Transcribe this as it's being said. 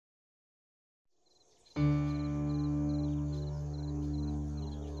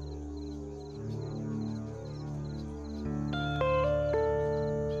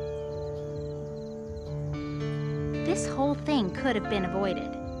thing could have been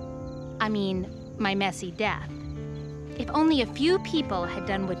avoided. I mean, my messy death. If only a few people had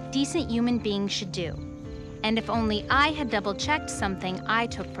done what decent human beings should do, and if only I had double-checked something I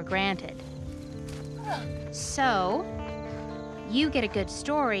took for granted. So, you get a good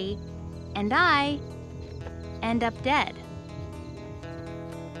story, and I end up dead.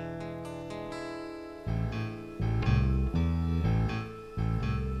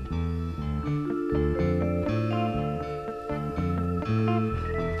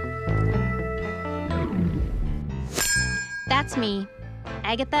 That's me,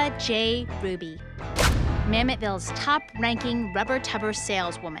 Agatha J. Ruby, Mammothville's top-ranking rubber-tubber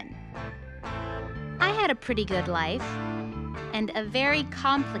saleswoman. I had a pretty good life and a very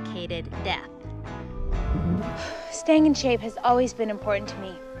complicated death. Staying in shape has always been important to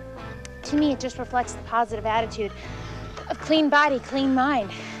me. To me, it just reflects the positive attitude of clean body, clean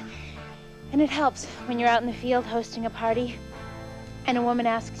mind. And it helps when you're out in the field hosting a party and a woman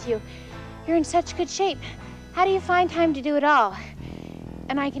asks you, "You're in such good shape. How do you find time to do it all?"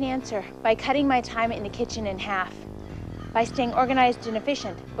 And I can answer by cutting my time in the kitchen in half, by staying organized and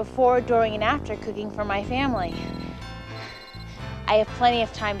efficient before, during, and after cooking for my family. I have plenty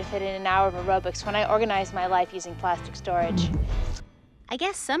of time to fit in an hour of aerobics when I organize my life using plastic storage. I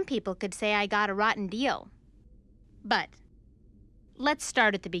guess some people could say I got a rotten deal. But let's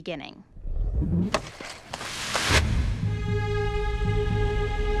start at the beginning.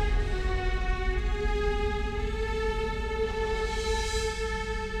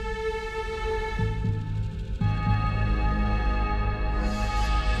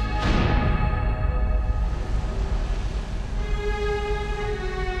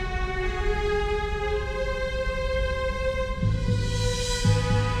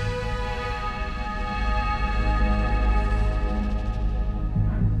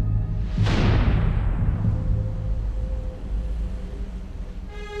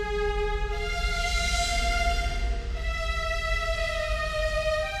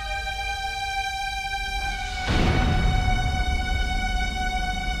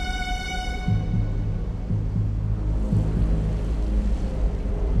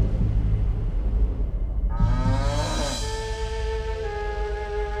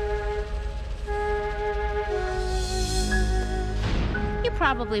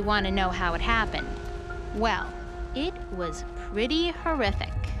 Probably want to know how it happened. Well, it was pretty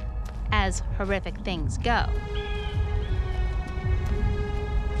horrific, as horrific things go.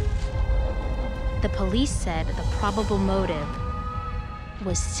 The police said the probable motive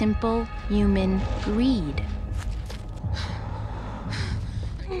was simple human greed.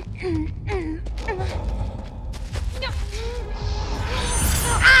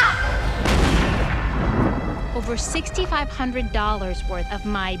 Over $6,500 worth of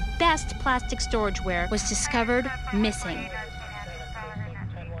my best plastic storageware was discovered missing.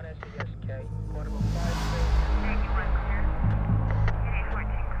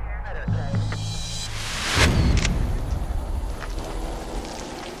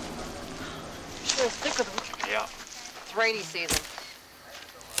 Sure is thick with them. Yeah. It's rainy season.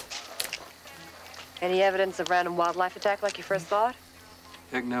 Any evidence of random wildlife attack like you first thought?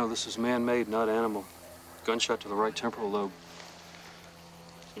 Heck no, this is man-made, not animal. Gunshot to the right temporal lobe.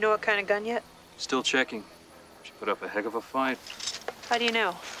 You know what kind of gun yet? Still checking. She put up a heck of a fight. How do you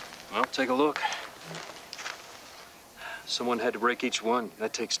know? Well, take a look. Someone had to break each one.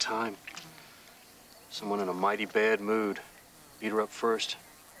 That takes time. Someone in a mighty bad mood. Beat her up first,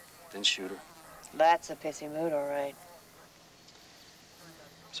 then shoot her. That's a pissy mood, all right.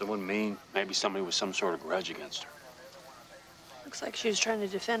 Someone mean. Maybe somebody with some sort of grudge against her. Looks like she was trying to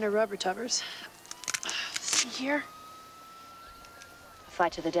defend her rubber tubbers. See here? A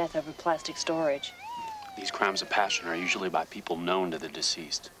fight to the death over plastic storage. These crimes of passion are usually by people known to the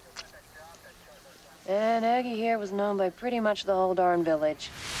deceased. And Aggie here was known by pretty much the whole darn village.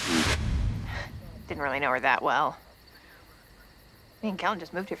 Didn't really know her that well. Me and Kellen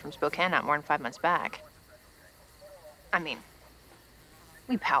just moved here from Spokane not more than 5 months back. I mean,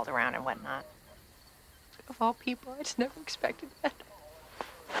 we palled around and whatnot. Of all people, I just never expected that.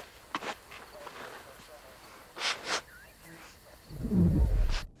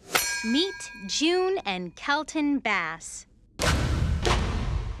 Meet June and Kelton Bass.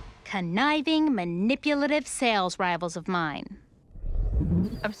 Conniving, manipulative sales rivals of mine.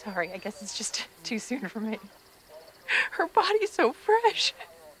 I'm sorry, I guess it's just too soon for me. Her body's so fresh.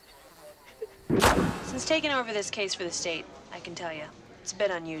 Since taking over this case for the state, I can tell you, it's a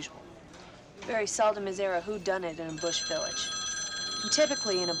bit unusual. Very seldom is there a whodunit in a bush village. And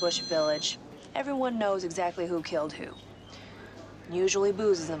typically in a bush village, everyone knows exactly who killed who. Usually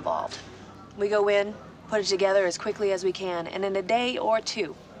booze is involved. We go in, put it together as quickly as we can, and in a day or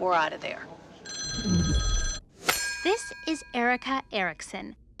two, we're out of there. This is Erica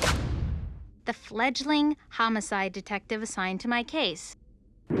Erickson, the fledgling homicide detective assigned to my case.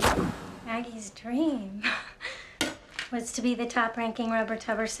 Aggie's dream was to be the top-ranking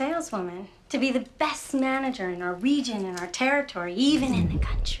rubber-tubber saleswoman, to be the best manager in our region, in our territory, even in the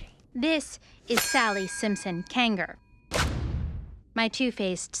country. This is Sally Simpson Kanger, my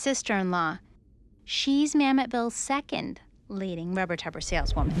two-faced sister-in-law. She's Mammothville's second leading rubber-tubber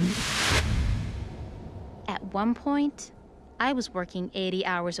saleswoman. At one point, I was working 80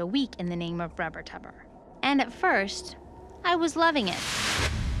 hours a week in the name of rubber-tubber. And at first, I was loving it.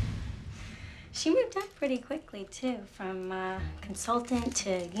 She moved up pretty quickly, too, from consultant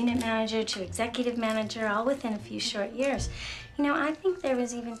to unit manager to executive manager, all within a few short years. You know, I think there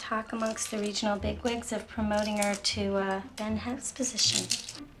was even talk amongst the regional bigwigs of promoting her to Ben Heft's position.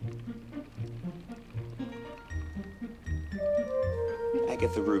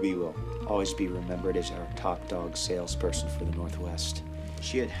 Agatha Ruby will always be remembered as our top dog salesperson for the Northwest.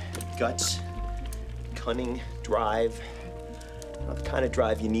 She had guts, cunning, drive, the kind of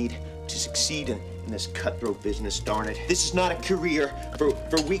drive you need to succeed in this cutthroat business, darn it. This is not a career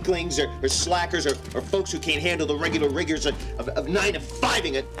for weaklings or slackers or folks who can't handle the regular rigors of 9 to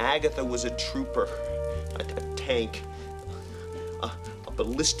 5ing it. Agatha was a trooper, a tank, a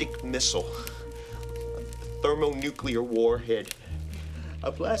ballistic missile, a thermonuclear warhead,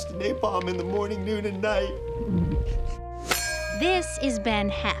 a blast of napalm in the morning, noon, and night. This is Ben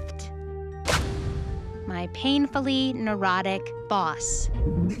Heft, my painfully neurotic boss.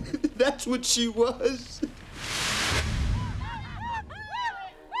 That's what she was.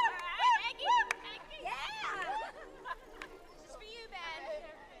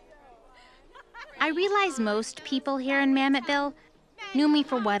 I realize most people here in Mammothville knew me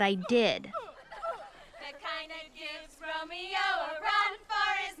for what I did.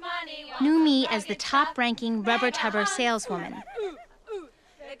 Knew me as the top-ranking rubber-tubber saleswoman.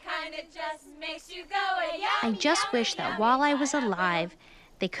 I just wish that while I was alive,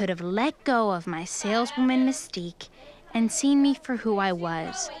 they could have let go of my saleswoman mystique and seen me for who I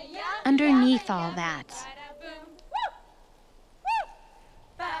was, underneath all that.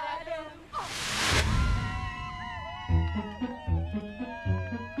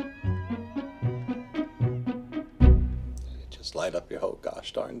 Just light up your whole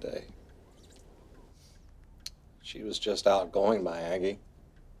gosh darn day. She was just outgoing, my Aggie.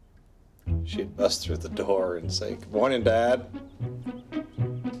 She'd bust through the door and say, "Good morning, Dad."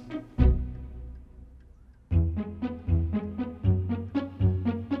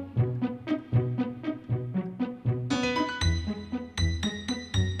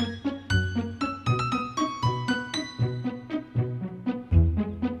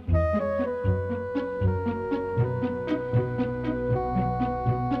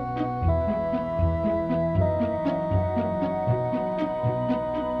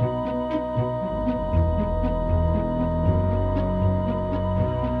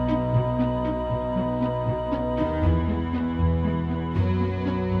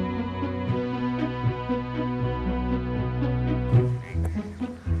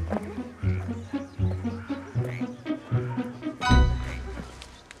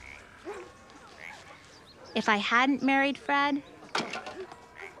 If I hadn't married Fred,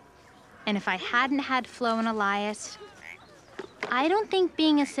 and if I hadn't had Flo and Elias, I don't think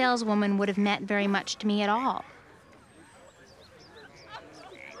being a saleswoman would have meant very much to me at all.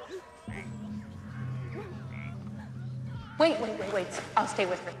 Wait. I'll stay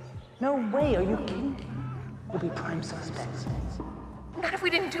with her. No way, are you kidding? We'll be prime suspects. Not if we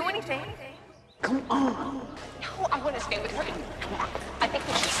didn't do anything. Come on. No, I want to stay with her. Come on. I think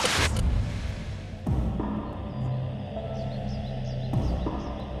we should stay.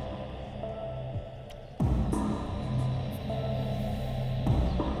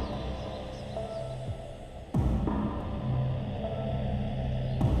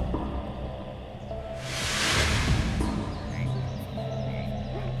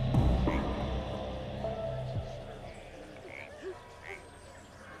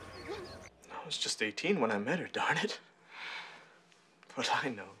 I was just 18 when I met her, darn it. But I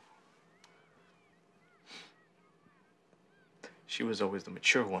know. She was always the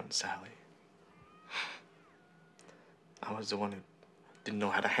mature one, Sally. I was the one who didn't know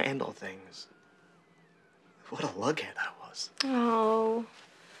how to handle things. What a lughead I was. Oh,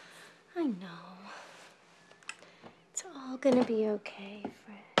 I know. It's all gonna be okay,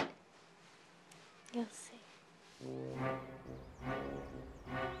 Fred. You'll see.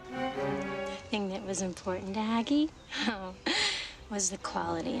 The thing that was important to Aggie? Oh, was the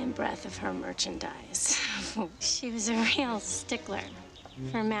quality and breadth of her merchandise. She was a real stickler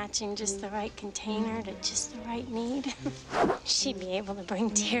for matching just the right container to just the right need. She'd be able to bring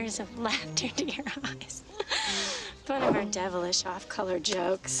tears of laughter to your eyes. One of her devilish off-color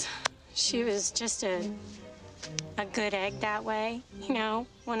jokes. She was just a good egg that way, you know,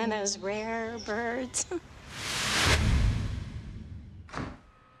 one of those rare birds.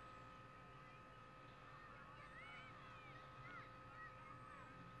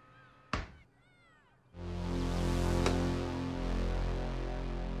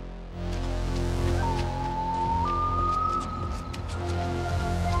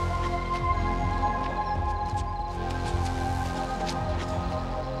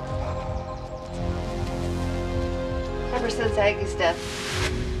 Ever since Aggie's death,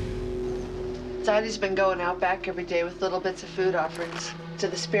 Zadie's been going out back every day with little bits of food offerings to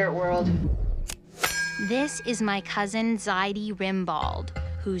the spirit world. This is my cousin Zadie Rimbald,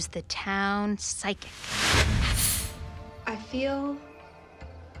 who's the town psychic. I feel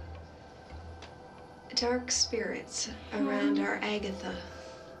dark spirits around our Agatha.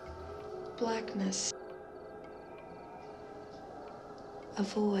 Blackness. A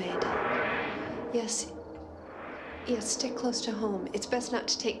void. Yes. Yes, stick close to home. It's best not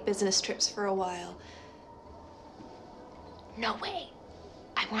to take business trips for a while. No way.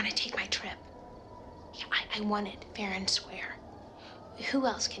 I want to take my trip. Yeah, I want it, fair and square. Who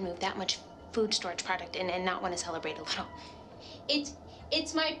else can move that much food storage product and not want to celebrate a little?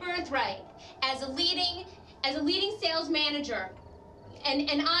 It's my birthright as a leading sales manager.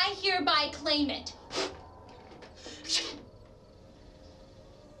 And I hereby claim it.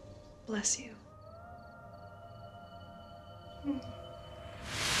 Bless you.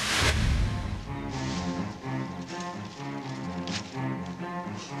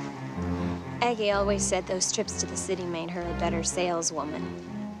 Aggie always said those trips to the city made her a better saleswoman.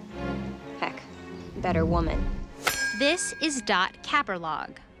 Heck, better woman. This is Dot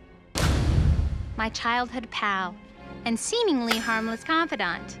Caperlog, my childhood pal and seemingly harmless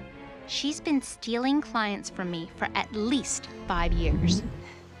confidant. She's been stealing clients from me for at least 5 years.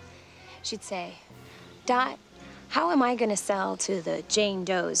 She'd say, Dot, how am I gonna sell to the Jane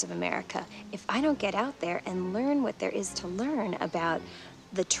Does of America if I don't get out there and learn what there is to learn about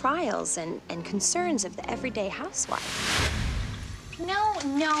the trials and concerns of the everyday housewife? No,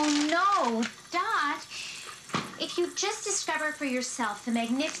 Dot. If you just discover for yourself the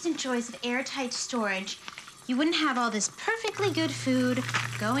magnificent joys of airtight storage, you wouldn't have all this perfectly good food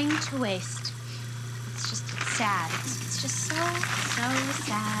going to waste. It's sad. It's just so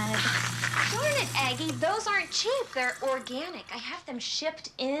sad. Darn it, Aggie, those aren't cheap. They're organic. I have them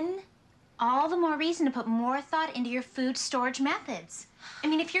shipped in. All the more reason to put more thought into your food storage methods. I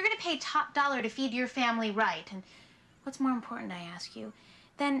mean, if you're gonna pay top dollar to feed your family right, and what's more important, I ask you,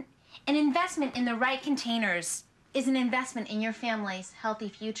 then an investment in the right containers is an investment in your family's healthy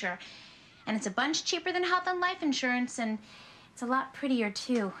future. And it's a bunch cheaper than health and life insurance, and it's a lot prettier,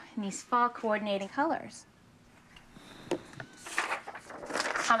 too, in these fall coordinating colors.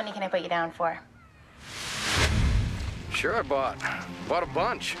 How many can I put you down for? Sure, I bought a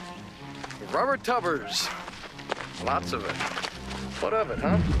bunch. Rubber tubbers. Lots of it. What of it,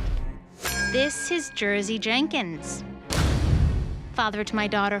 huh? This is Jersey Jenkins, father to my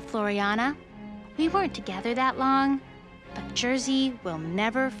daughter, Floriana. We weren't together that long, but Jersey will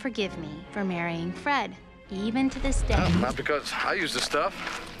never forgive me for marrying Fred, even to this day. No, not because I use the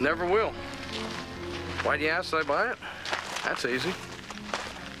stuff. Never will. Why do you ask did I buy it? That's easy.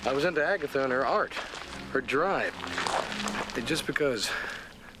 I was into Agatha and her art, her drive. And just because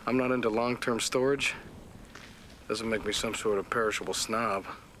I'm not into long-term storage doesn't make me some sort of perishable snob.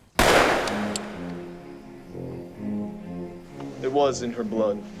 It was in her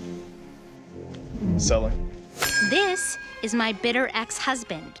blood. Selling. This is my bitter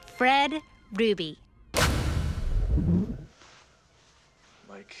ex-husband, Fred Ruby.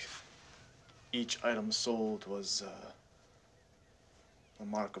 Like, each item sold was a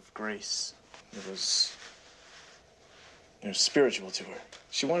mark of grace. It was spiritual to her.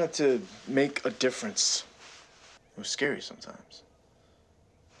 She wanted to make a difference. It was scary sometimes.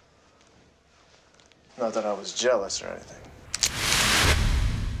 Not that I was jealous or anything.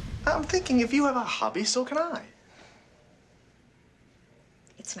 I'm thinking if you have a hobby, so can I.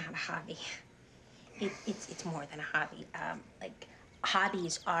 It's not a hobby. It's more than a hobby. Like,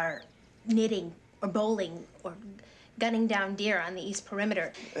 hobbies are knitting or bowling or gunning down deer on the East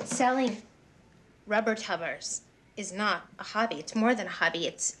Perimeter. Selling rubber tubbers is not a hobby. It's more than a hobby.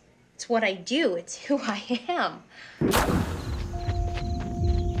 It's what I do. It's who I am.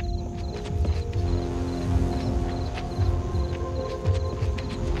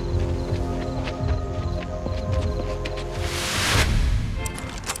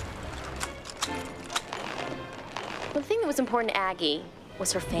 that was important to Aggie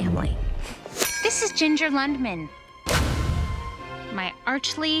was her family. This is Ginger Lundman, my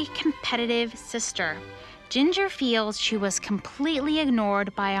archly competitive sister. Ginger feels she was completely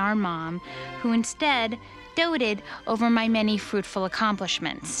ignored by our mom, who instead doted over my many fruitful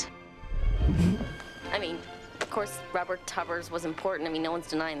accomplishments. I mean, of course, rubber tubbers was important. I mean, no one's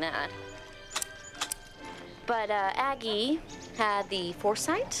denying that. But Aggie had the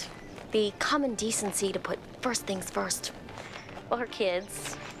foresight, the common decency to put first things first. Well, her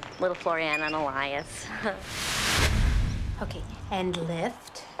kids, little Floriana and Elias. Okay, and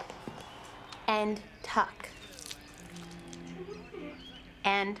lift, and tuck,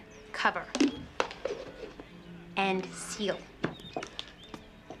 and cover, and seal.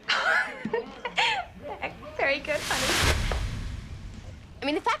 Very good, honey. I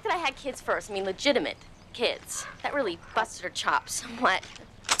mean, the fact that I had kids first, I mean, legitimate kids, that really busted her chops somewhat.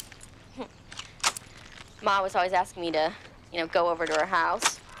 Ma was always asking me to, go over to her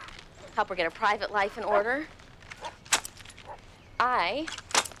house, help her get her private life in order. I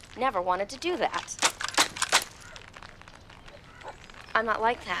never wanted to do that. I'm not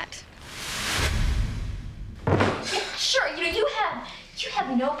like that. Sure, you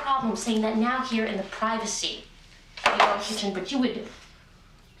have no problem saying that now here in the privacy of your own kitchen, but you would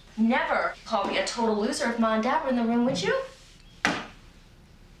never call me a total loser if Ma and Dad were in the room, would you?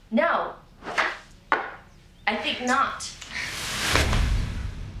 No. I think not.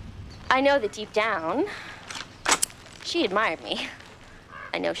 I know that deep down, she admired me.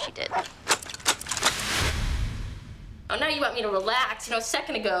 I know she did. Oh, now you want me to relax. A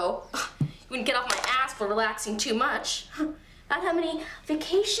second ago, you wouldn't get off my ass for relaxing too much. Not how many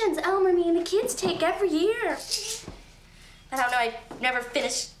vacations Elmer, me, and the kids take every year. I don't know, I never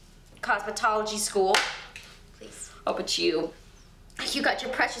finished cosmetology school. Please. Oh, but you got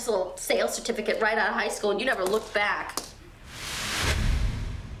your precious little sales certificate right out of high school and you never looked back.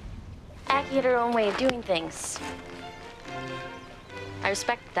 Aggie had her own way of doing things. I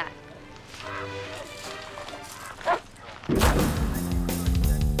respect that.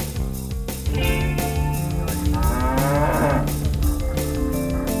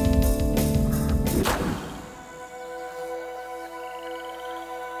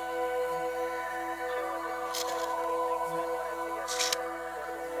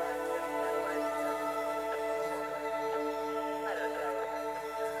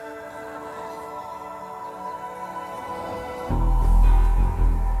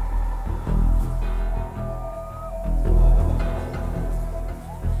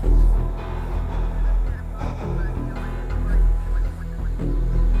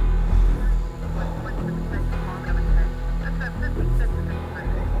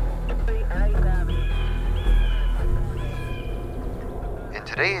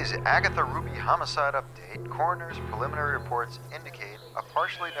 Today's Agatha Ruby homicide update, coroner's preliminary reports indicate a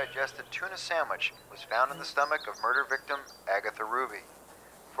partially digested tuna sandwich was found in the stomach of murder victim Agatha Ruby.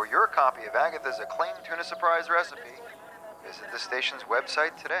 For your copy of Agatha's acclaimed tuna surprise recipe, visit the station's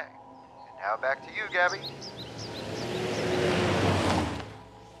website today. And now back to you, Gabby.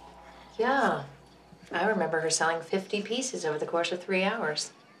 Yeah, I remember her selling 50 pieces over the course of 3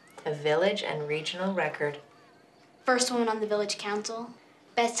 hours. A village and regional record. First woman on the village council.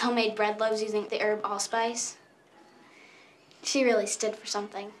 Best homemade bread loaves using the herb allspice. She really stood for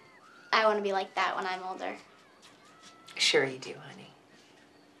something. I want to be like that when I'm older. Sure you do, honey.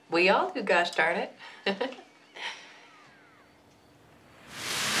 We all do, gosh darn it.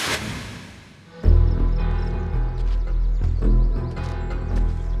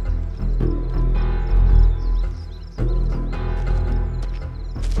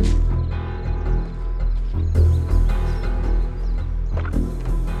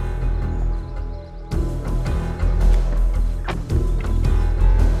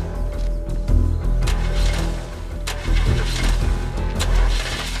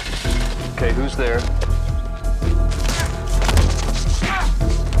 Okay, who's there?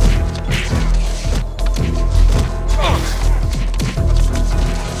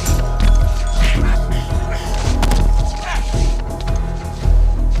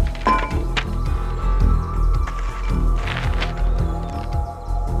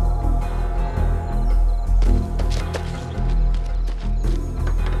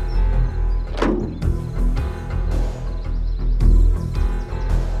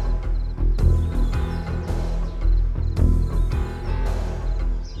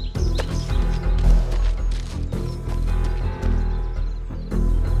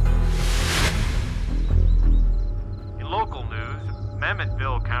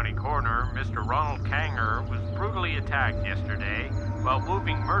 Yesterday while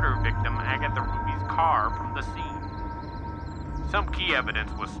moving murder victim Agatha Ruby's car from the scene. Some key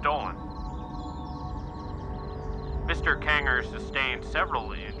evidence was stolen. Mr. Kanger sustained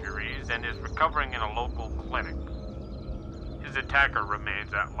several injuries and is recovering in a local clinic. His attacker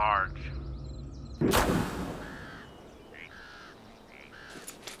remains at large. You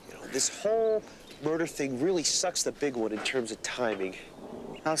know, this whole murder thing really sucks the big one in terms of timing.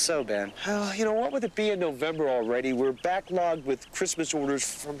 How so, Ben? Oh, you know, what with it being November already? We're backlogged with Christmas orders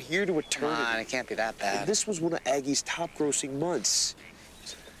from here to eternity. Come on, it can't be that bad. And this was one of Aggie's top-grossing months.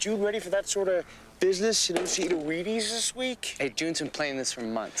 June ready for that sort of business? You know, she ate a Wheaties this week? Hey, June's been playing this for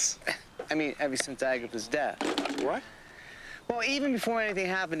months. I mean, ever since Agatha's death. What? Well, even before anything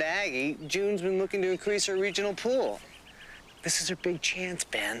happened to Aggie, June's been looking to increase her regional pool. This is her big chance,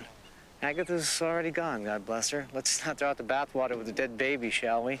 Ben. Agatha's already gone, God bless her. Let's not throw out the bathwater with a dead baby,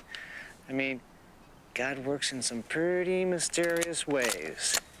 shall we? I mean, God works in some pretty mysterious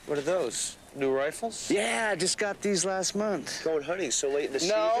ways. What are those? New rifles? Yeah, I just got these last month. Going hunting so late in the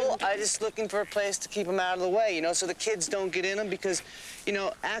season? No, I just looking for a place to keep them out of the way, you know, so the kids don't get in them because, you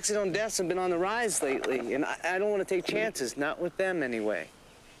know, accidental deaths have been on the rise lately, and I don't want to take chances, not with them anyway.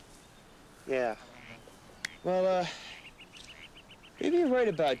 Yeah. Well, maybe you're right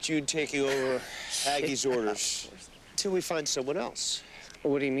about June taking over Aggie's orders until we find someone else.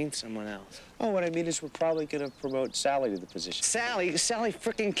 Well, what do you mean, someone else? Oh, what I mean is we're probably going to promote Sally to the position. Sally? Sally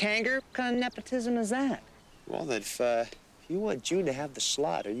frickin' Kanger? What kind of nepotism is that? Well, then, if you want June to have the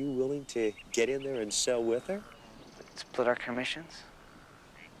slot, are you willing to get in there and sell with her? Split our commissions?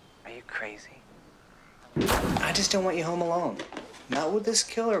 Are you crazy? I just don't want you home alone. Not with this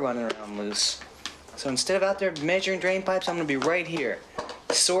killer running around loose. So instead of out there measuring drain pipes, I'm gonna be right here,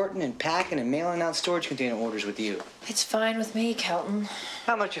 sorting and packing and mailing out storage container orders with you. It's fine with me, Kelton.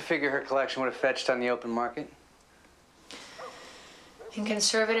 How much you figure her collection would have fetched on the open market? In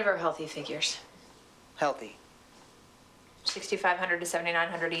conservative or healthy figures? Healthy. 6,500 to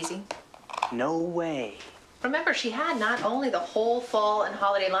 7,900 easy. No way. Remember, she had not only the whole fall and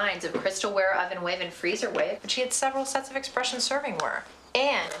holiday lines of crystalware, oven wave, and freezer wave, but she had several sets of expression servingware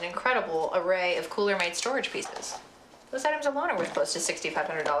and an incredible array of cooler-made storage pieces. Those items alone are worth close to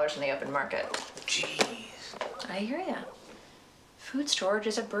 $6,500 in the open market. Jeez. I hear ya. Food storage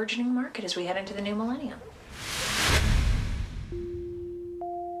is a burgeoning market as we head into the new millennium.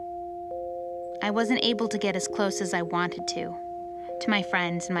 I wasn't able to get as close as I wanted to my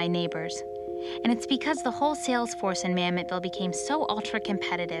friends and my neighbors. And it's because the whole sales force in Mamettville became so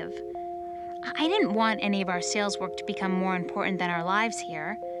ultra-competitive. I didn't want any of our sales work to become more important than our lives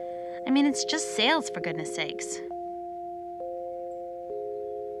here. I mean, it's just sales, for goodness sakes.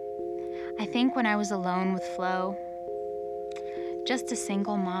 I think when I was alone with Flo, just a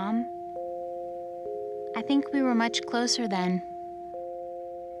single mom, I think we were much closer then.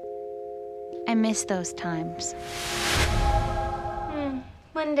 I miss those times.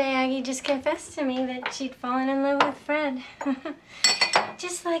 One day, Aggie just confessed to me that she'd fallen in love with Fred.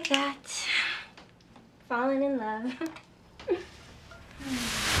 Just like that. Fallen in love.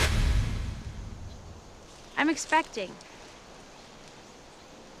 I'm expecting.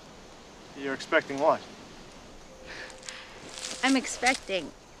 You're expecting what? I'm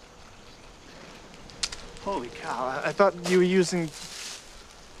expecting. Holy cow, I thought you were using...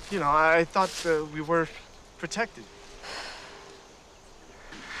 You know, I thought we were protected.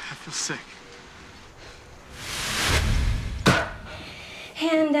 I feel sick.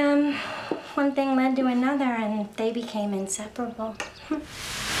 And, one thing led to another, and they became inseparable.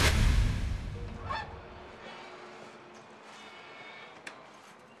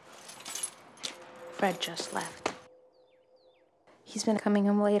 Fred just left. He's been coming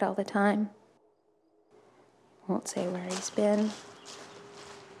home late all the time. Won't say where he's been.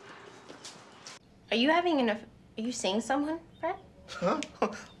 Are you seeing someone, Fred? Huh?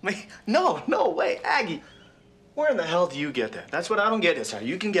 Me? No, wait, Aggie. Where in the hell do you get that? That's what I don't get is how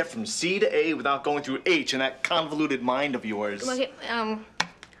you can get from C to A without going through H in that convoluted mind of yours. Okay,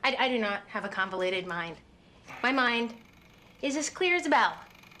 I do not have a convoluted mind. My mind is as clear as a bell.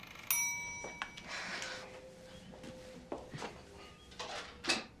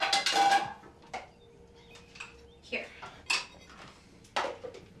 Here.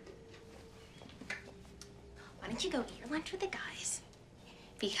 Why don't you go eat your lunch with the guys?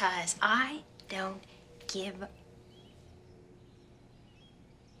 Because I don't give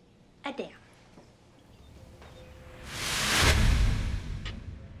a damn.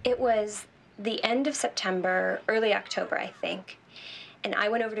 It was the end of September, early October, I think. And I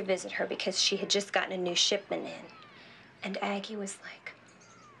went over to visit her because she had just gotten a new shipment in. And Aggie was like,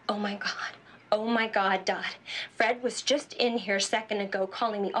 oh my God, Dot. Fred was just in here a second ago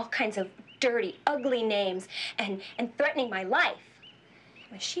calling me all kinds of dirty, ugly names and threatening my life.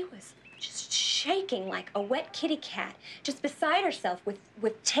 Well, she was just shaking like a wet kitty cat, just beside herself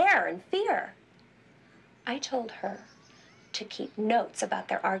with terror and fear. I told her to keep notes about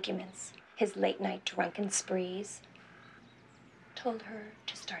their arguments, his late-night drunken sprees. Told her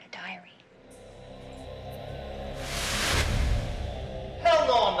to start a diary. Hell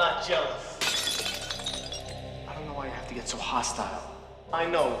no, I'm not jealous. I don't know why you have to get so hostile. I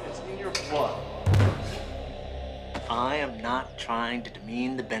know, it's in your blood. I am not trying to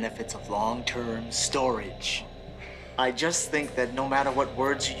demean the benefits of long-term storage. I just think that no matter what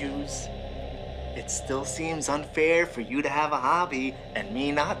words you use, it still seems unfair for you to have a hobby and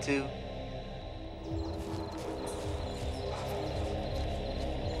me not to.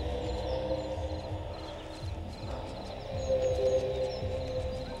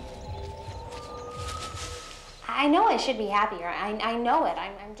 I know I should be happier. I know it.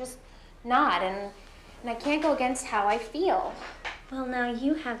 I'm just not, and I can't go against how I feel. Well, now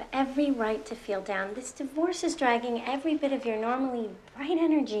you have every right to feel down. This divorce is dragging every bit of your normally bright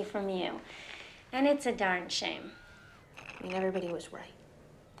energy from you. And it's a darn shame. I mean, everybody was right.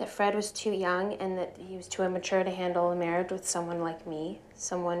 That Fred was too young and that he was too immature to handle a marriage with someone like me,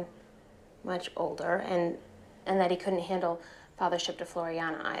 someone much older, and that he couldn't handle fathership to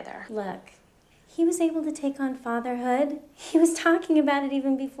Floriana either. Look, he was able to take on fatherhood. He was talking about it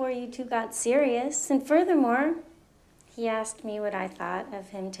even before you two got serious. And furthermore, he asked me what I thought of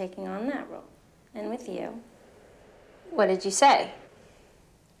him taking on that role. And with you. What did you say?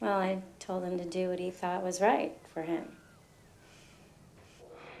 Well, I told him to do what he thought was right for him.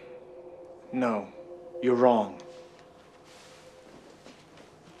 No, you're wrong.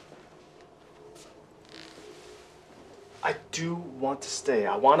 I do want to stay.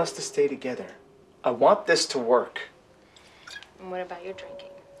 I want us to stay together. I want this to work. And what about your drinking?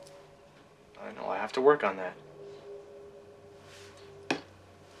 I know I have to work on that.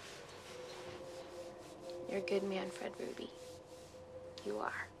 You're a good man, Fred Ruby. You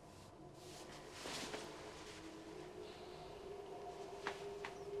are.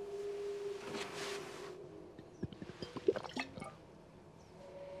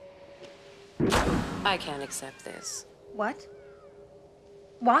 I can't accept this. What?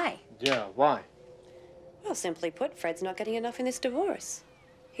 Why? Yeah, why? Well, simply put, Fred's not getting enough in this divorce.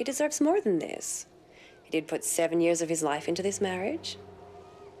 He deserves more than this. He did put 7 years of his life into this marriage.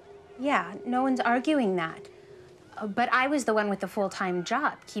 Yeah, no one's arguing that. But I was the one with the full-time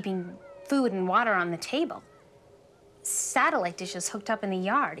job, keeping food and water on the table. Satellite dishes hooked up in the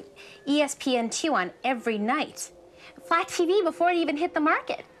yard. ESPN2 on every night. Flat TV before it even hit the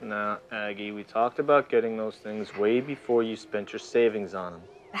market. Nah, Aggie, we talked about getting those things way before you spent your savings on them.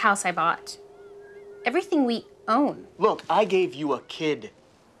 The house I bought. Everything we own. Look, I gave you a kid.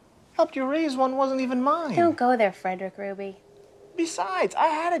 Helped you raise one wasn't even mine. Don't go there, Frederick Ruby. Besides, I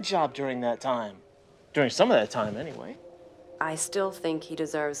had a job during that time. During some of that time, anyway. I still think he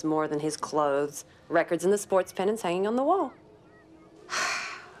deserves more than his clothes, records, and the sports pennants hanging on the wall.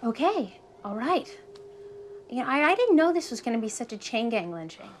 Okay, all right. You know, I didn't know this was going to be such a chain gang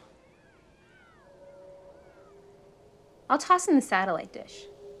lynching. I'll toss in the satellite dish.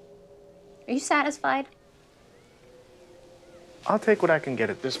 Are you satisfied? I'll take what I can get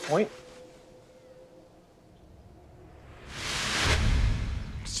at this point.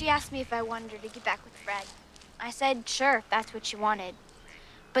 She asked me if I wanted her to get back with Fred. I said, sure, if that's what she wanted.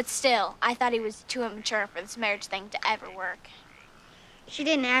 But still, I thought he was too immature for this marriage thing to ever work. She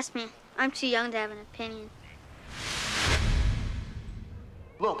didn't ask me. I'm too young to have an opinion.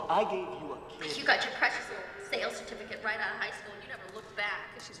 Look, I gave you a kid. You got your precious little sales certificate right out of high school and you never looked back.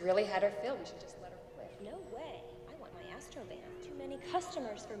 She's really had her fill. We should just let her quit. No way. I want my Astro van. Too many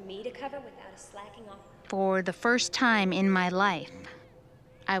customers for me to cover without us slacking off. For the first time in my life,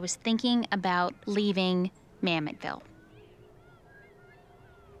 I was thinking about leaving Mammothville.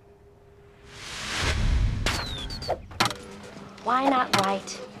 Why not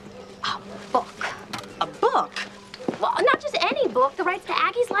write a book? A book? Well, not just any book that writes to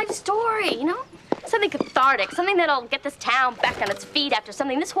Aggie's life story, you know? Something cathartic, something that'll get this town back on its feet after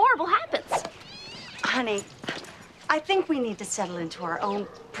something this horrible happens. Honey, I think we need to settle into our own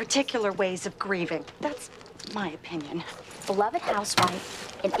particular ways of grieving. That's my opinion. Beloved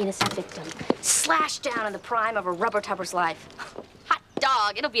housewife, an innocent victim, slashed down in the prime of a rubber tubber's life. Hot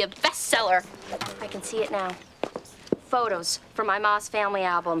dog, it'll be a bestseller. I can see it now. Photos from my Ma's family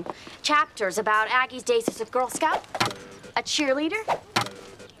album, chapters about Aggie's days as a Girl Scout, a cheerleader,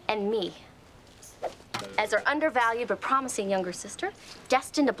 and me as her undervalued but promising younger sister,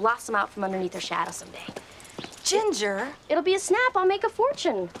 destined to blossom out from underneath her shadow someday. Ginger. It'll be a snap. I'll make a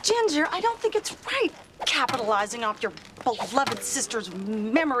fortune. Ginger, I don't think it's right capitalizing off your beloved sister's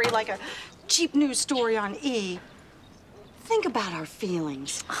memory like a cheap news story on E. Think about our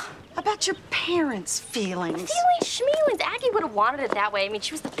feelings. About your parents' feelings. Feelings, schmeelings. Aggie would have wanted it that way. I mean,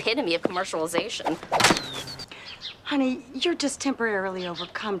 she was the epitome of commercialization. Honey, you're just temporarily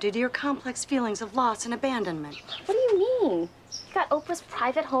overcome due to your complex feelings of loss and abandonment. What do you mean? You got Oprah's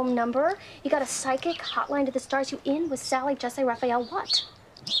private home number. You got a psychic hotline to the stars. You in with Sally, Jesse, Raphael, what?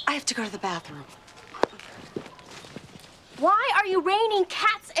 I have to go to the bathroom. Why are you raining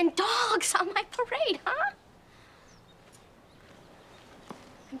cats and dogs on my parade, huh?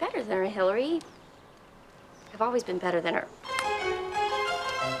 I'm better than her, Hillary. I've always been better than her.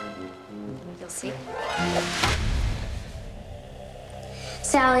 You'll see.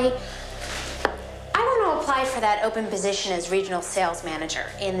 Sally, I want to apply for that open position as regional sales manager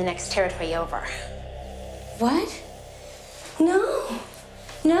in the next territory over. What? No.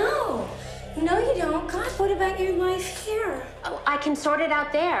 No. No, you don't. God, what about your life here? Oh, I can sort it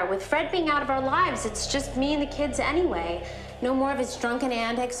out there. With Fred being out of our lives, it's just me and the kids anyway. No more of his drunken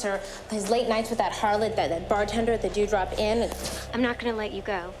antics or his late nights with that harlot, that bartender at the Dewdrop Inn. I'm not going to let you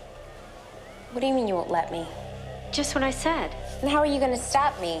go. What do you mean you won't let me? Just what I said. And how are you going to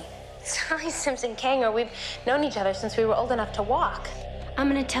stop me? Sally Simpson Kanger, we've known each other since we were old enough to walk. I'm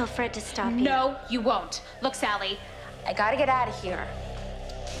going to tell Fred to stop you. No, you won't. Look, Sally, I got to get out of here.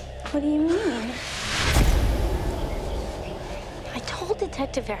 What do you mean? I told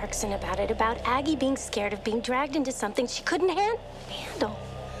Detective Erickson about it, about Aggie being scared of being dragged into something she couldn't handle.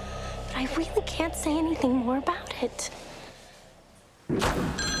 But I really can't say anything more about it.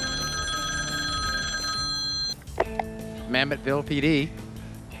 Mammothville PD.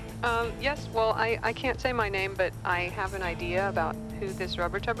 Yes, well, I can't say my name, but I have an idea about who this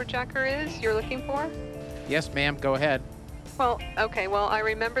rubber tubber jacker is you're looking for. Yes, ma'am, go ahead. Well, okay, well, I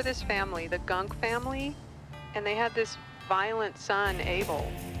remember this family, the Gunk family, and they had this violent son, Abel.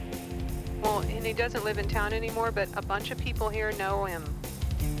 Well, and he doesn't live in town anymore, but a bunch of people here know him.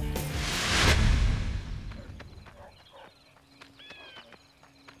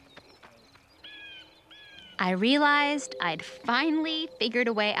 I realized I'd finally figured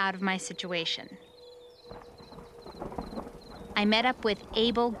a way out of my situation. I met up with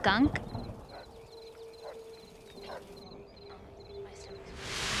Abel Gunk.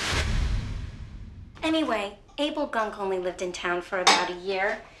 Anyway, Abel Gunk only lived in town for about a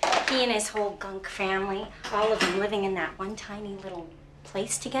year. He and his whole Gunk family, all of them living in that one tiny little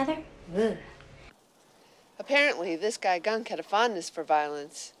place together. Ugh. Apparently, this guy Gunk had a fondness for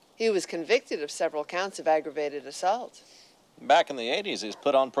violence. He was convicted of several counts of aggravated assault. Back in the 80s, he was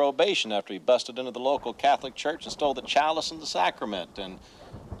put on probation after he busted into the local Catholic church and stole the chalice and the sacrament. And,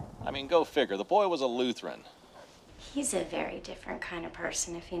 I mean, go figure, the boy was a Lutheran. He's a very different kind of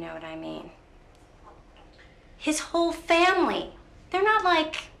person, if you know what I mean. His whole family, they're not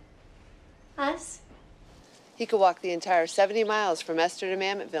like us. He could walk the entire 70 miles from Esther to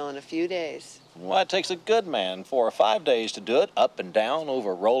Mammothville in a few days. Well, it takes a good man 4 or 5 days to do it, up and down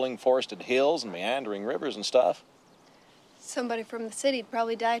over rolling forested hills and meandering rivers and stuff. Somebody from the city'd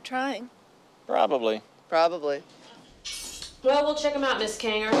probably die trying. Probably. Probably. Well, we'll check him out, Miss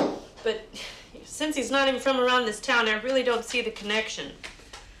Kanger. But since he's not even from around this town, I really don't see the connection.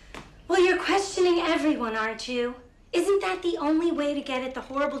 Well, you're questioning everyone, aren't you? Isn't that the only way to get at the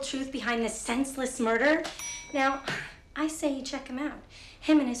horrible truth behind this senseless murder? Now, I say you check him out.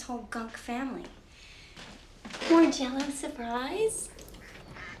 Him and his whole Gunk family. More Jello surprise?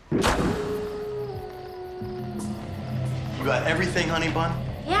 You got everything, honey bun?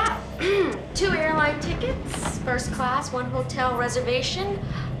 Yeah. 2 airline tickets, first class, 1 hotel reservation,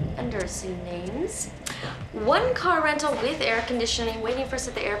 under assumed names. 1 car rental with air conditioning, waiting for us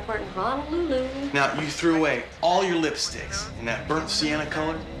at the airport in Honolulu. Now, you threw away all your lipsticks in that burnt sienna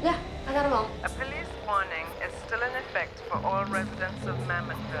color? Yeah, I got them all. A police warning is still in effect for all residents of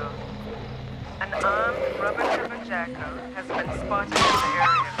Mammothville. An armed rubber tubber jackal has been spotted in the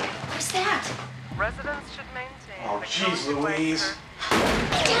area. What's that? Residents should maintain Oh, jeez Louise.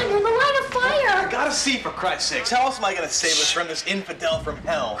 Damn, we're in the line of fire! You gotta see, for Christ's sakes. How else am I gonna save us from this infidel from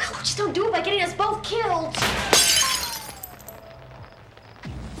hell? Just don't do it by getting us both killed.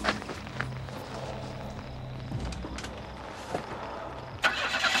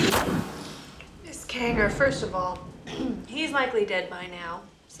 Miss Kanger, first of all, he's likely dead by now.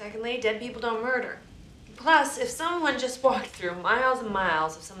 Secondly, dead people don't murder. Plus, if someone just walked through miles and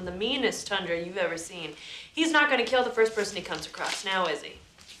miles of some of the meanest tundra you've ever seen, he's not going to kill the first person he comes across, now is he?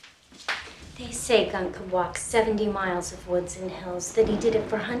 They say Gunk could walk 70 miles of woods and hills, that he did it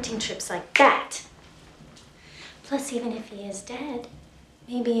for hunting trips like that. Plus, even if he is dead,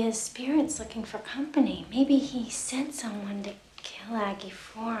 maybe his spirit's looking for company. Maybe he sent someone to kill Aggie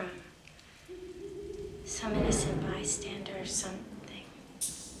for him. Some innocent bystander or something.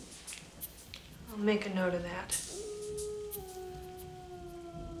 I'll make a note of that.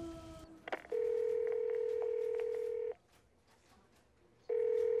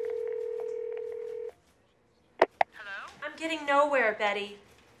 I'm getting nowhere, Betty.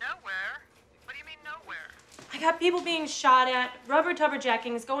 Nowhere? What do you mean nowhere? I got people being shot at, rubber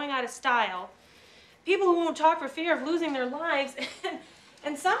tubberjacking is going out of style, people who won't talk for fear of losing their lives,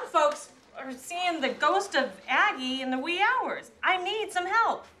 and some folks are seeing the ghost of Aggie in the wee hours. I need some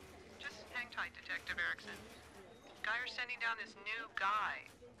help. Just hang tight, Detective Erickson. Guy are sending down this new guy.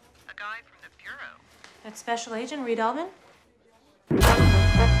 A guy from the Bureau. That's Special Agent Reed Elvin?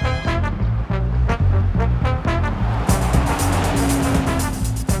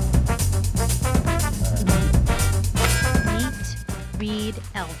 Reed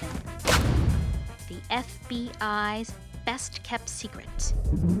Elvin, the FBI's best-kept secret.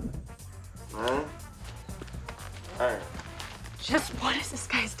 Just what is this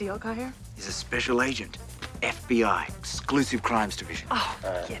guy's deal, Geyer? He's a special agent. FBI, Exclusive Crimes Division. Oh,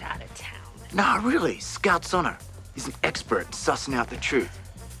 get out of town. No, really, Scout's honor. He's an expert in sussing out the truth.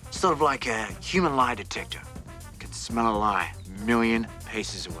 Sort of like a human lie detector. Can smell a lie a million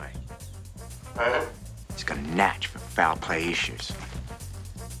paces away. He's got a natch for foul play issues.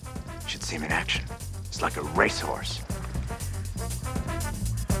 Should see him in action. It's like a racehorse.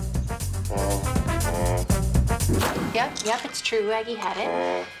 Yep, it's true. Aggie had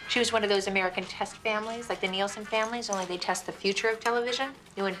it. She was one of those American test families, like the Nielsen families, only they test the future of television,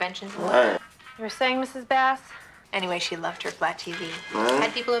 new inventions and whatnot. You were saying, Mrs. Bass? Anyway, she loved her flat TV.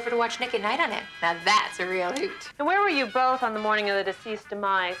 Had people over to watch Nick at Night on it. Now that's a real hoot. And where were you both on the morning of the deceased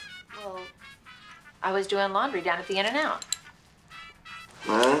demise? Well, I was doing laundry down at the In-N-Out.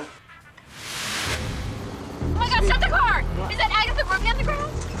 Oh my God, shut the car! Is that Agatha Ruby on the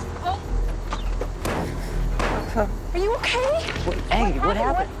ground? Oh. Are you okay? Aggie, what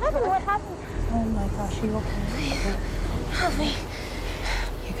happened? What happened? Oh my gosh, are you okay? Help me.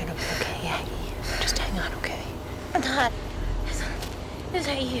 You're gonna be okay, Aggie. Just hang on, okay? I'm not. Is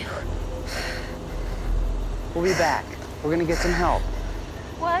that you? We'll be back. We're gonna get some help.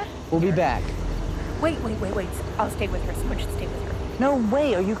 What? We'll be back. Wait. I'll stay with her. Someone should stay with her. No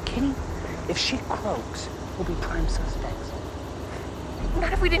way, are you kidding? If she croaks, we'll be prime suspects.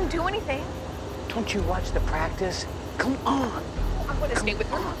 Not if we didn't do anything. Don't you watch the practice? Come on. I want to stay with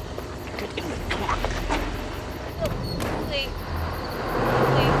her. Get in there, come on. Please.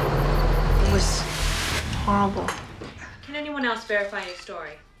 It was horrible. Can anyone else verify your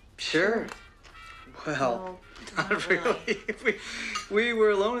story? Sure. Well, not really. We were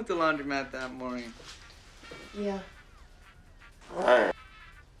alone at the laundromat that morning. Yeah.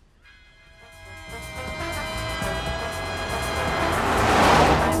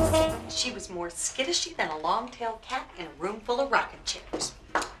 She was more skittishy than a long-tailed cat in a room full of rocking chairs.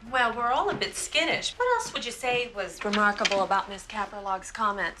 Well, we're all a bit skittish. What else would you say was remarkable about Miss Caprolog's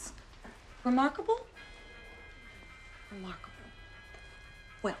comments? Remarkable? Remarkable.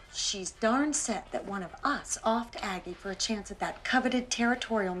 Well, she's darn set that one of us offed Aggie for a chance at that coveted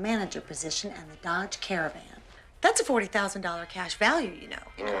territorial manager position and the Dodge Caravan. That's a $40,000 cash value, you know.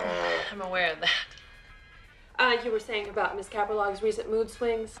 I'm aware of that. You were saying about Miss Caprolog's recent mood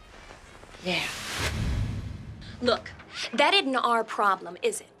swings? Yeah. Look, that isn't our problem,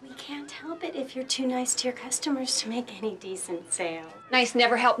 is it? We can't help it if you're too nice to your customers to make any decent sale. Nice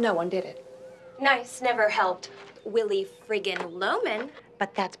never helped no one, did it? Nice never helped Willie friggin' Loman.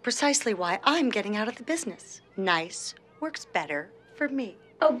 But that's precisely why I'm getting out of the business. Nice works better for me.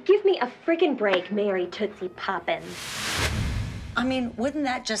 Oh, give me a friggin' break, Mary Tootsie Poppins. I mean, wouldn't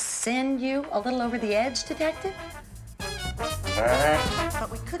that just send you a little over the edge, Detective? But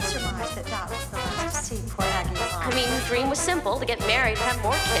we could surmise that that was the last to see poor Aggie alive. I mean, her dream was simple, to get married and have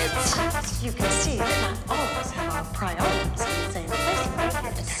more kids. You can see that not all of us have our priorities in the same place. They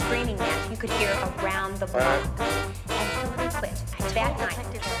had a screaming match you could hear around the block. And Hillary quit that night.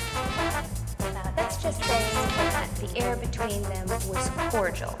 Let's just say that the air between them was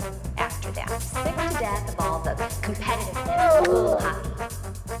cordial after that. Sick to death of all the competitiveness of little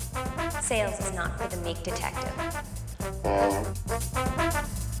hockey. Sales is not for the meek detective.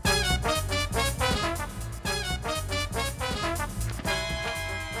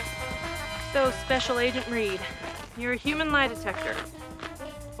 So, Special Agent Reed, you're a human lie detector.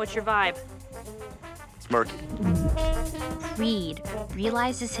 What's your vibe? It's murky. Reed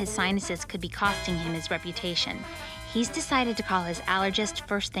realizes his sinuses could be costing him his reputation. He's decided to call his allergist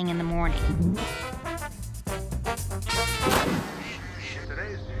first thing in the morning.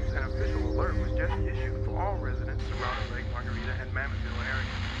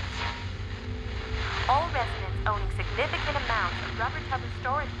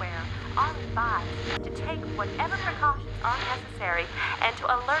 advised to take whatever precautions are necessary and to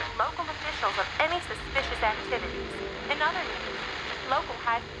alert local officials of any suspicious activities. In other news, local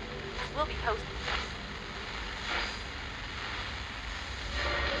high will be hosted.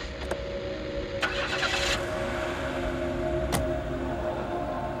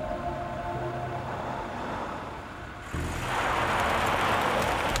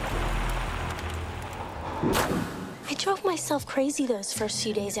 I drove myself crazy those first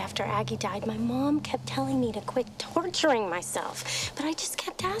few days after Aggie died. My mom kept telling me to quit torturing myself, but I just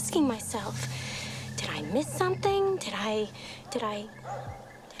kept asking myself, did I miss something? Did I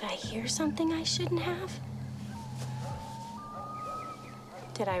hear something I shouldn't have?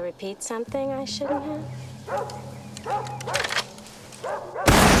 Did I repeat something I shouldn't have?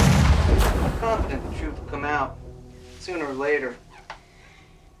 I'm confident the truth will come out sooner or later.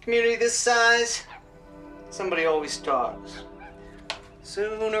 Community this size, somebody always talks.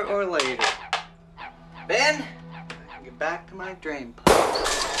 Sooner or later. Ben, I get back to my drain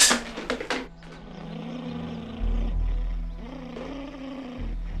pipes.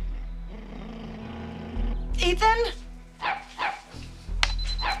 Ethan?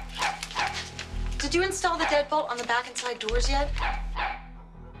 Did you install the deadbolt on the back and side doors yet?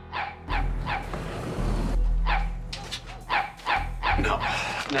 No.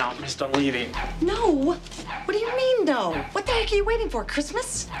 Now, Mr. Levy. No. What do you mean, no? What the heck are you waiting for,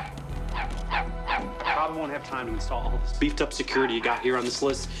 Christmas? I probably won't have time to install all this beefed up security you got here on this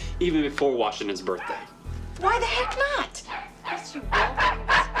list, even before Washington's birthday. Why the heck not? Yes, you will.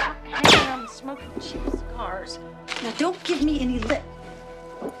 Stop hanging around smoking cheap cigars. Now, don't give me any lip.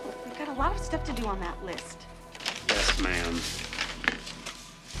 We've got a lot of stuff to do on that list. Yes, ma'am.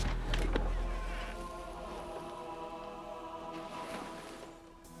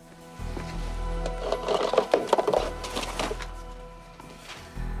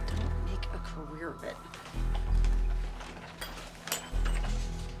 Don't make a career of it.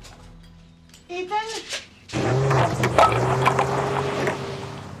 Ethan?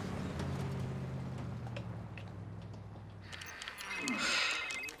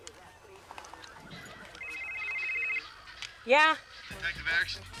 Yeah? Detective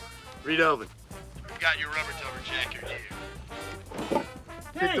Erickson? Reed Elvin. We've got your rubber tubber jacker here.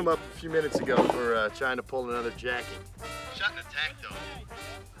 Picked him up a few minutes ago for trying to pull another jackie. Shot and attacked, though.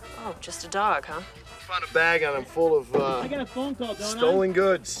 Oh, just a dog, huh? Found a bag on him full of I got a phone call, don't stolen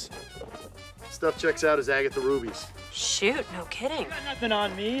goods. Stuff checks out as Agatha Ruby's. Shoot, no kidding. Got nothing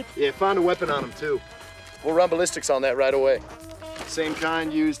on me. Yeah, found a weapon on him too. We'll run ballistics on that right away. Same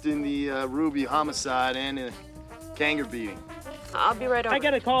kind used in the Ruby homicide and in Kanger beating. I'll be right over. I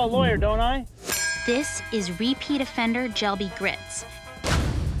gotta call a lawyer, don't I? This is repeat offender Jelby Gritz,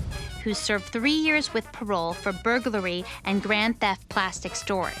 who served 3 years with parole for burglary and grand theft plastic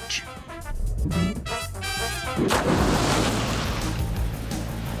storage.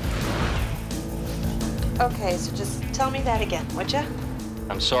 Okay, so just tell me that again, would ya?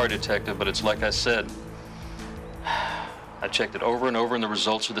 I'm sorry, Detective, but it's like I said. I checked it over and over, and the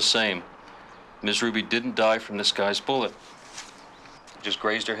results are the same. Ms. Ruby didn't die from this guy's bullet. Just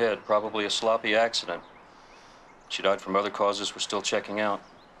grazed her head, probably a sloppy accident. She died from other causes we're still checking out.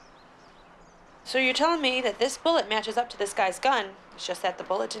 So you're telling me that this bullet matches up to this guy's gun, it's just that the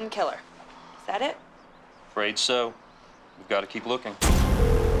bullet didn't kill her. Is that it? Afraid so. We've got to keep looking.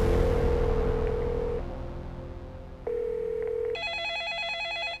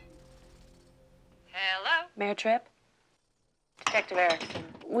 Hello? Mayor Tripp? Detective Erickson.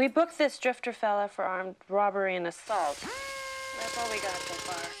 We booked this drifter fella for armed robbery and assault. That's all we got so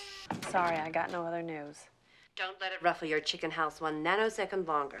far. I'm sorry, I got no other news. Don't let it ruffle your chicken house 1 nanosecond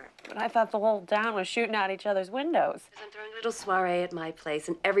longer. But I thought the whole town was shooting out each other's windows. I'm throwing a little soiree at my place,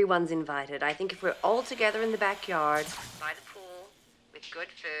 and everyone's invited. I think if we're all together in the backyard, by the pool, with good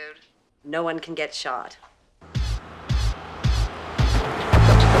food, no one can get shot.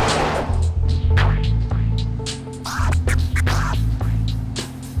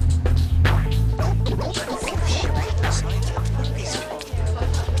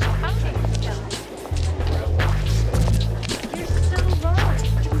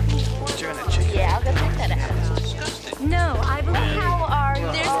 Yeah, I'll go check that out. No, I believe. How are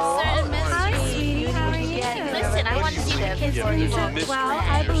you? There's a certain mystery. Hi, sweetie. How are you? Listen, I want to see the kids. Well,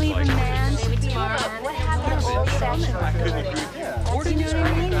 I believe a man. Maybe tomorrow. What happened to old fashioned? I couldn't agree with that. What do you know what I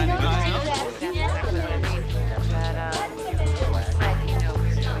mean? You don't do that.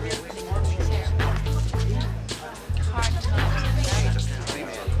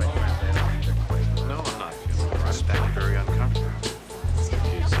 No, I'm not feeling right. It's back very uncomfortable. You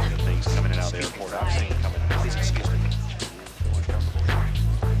see the things coming in out of the airport. I've seen coming out. Please excuse me.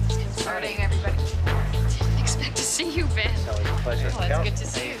 Starting Good to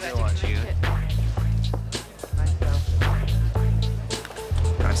see you.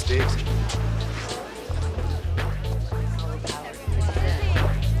 Nice digs.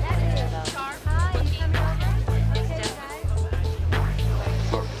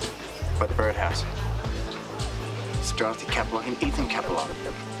 Look, by the birdhouse. It's Dorothy Capelog and Ethan Capelog.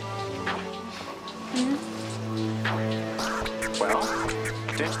 Well,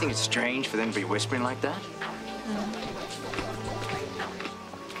 don't you think it's strange for them to be whispering like that?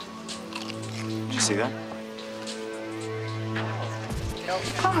 Did you see that?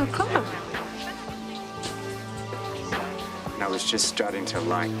 Come on. And I was just starting to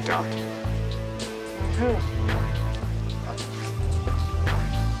like Dot.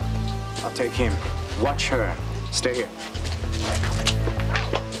 I'll take him. Watch her. Stay here.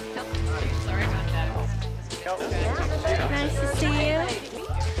 Sorry about that. Nice to see you.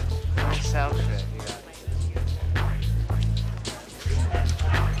 Nice outfit.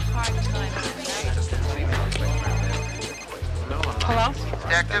 Hello?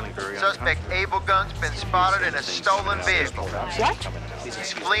 Detective, suspect Abel Gunk's been spotted in a stolen vehicle. What?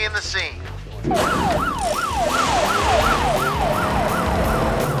 He's fleeing the scene.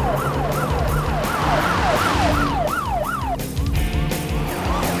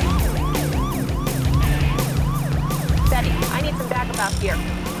 Betty, I need some backup out here.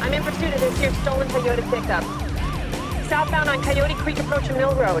 I'm in pursuit of this here stolen Toyota pickup. Southbound on Coyote Creek approaching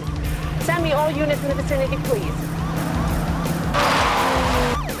Mill Road. Send me all units in the vicinity, please.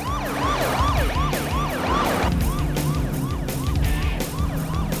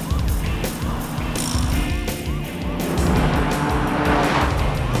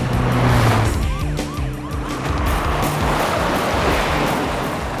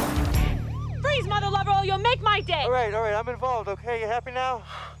 Freeze, mother lover, or you'll make my day! All right, I'm involved, okay? You happy now?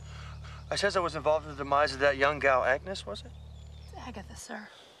 I says I was involved in the demise of that young gal, Agnes, was it? Agatha, sir,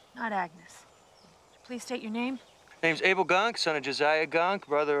 not Agnes. Please state your name. Name's Abel Gunk, son of Josiah Gunk,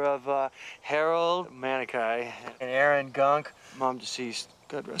 brother of Harold Manikai and Aaron Gunk, mom deceased.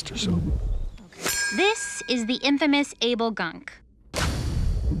 God rest her soul. This is the infamous Abel Gunk.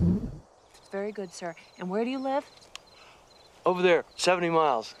 Very good, sir. And where do you live? Over there, 70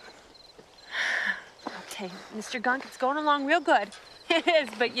 miles. Okay, Mr. Gunk, it's going along real good. It is,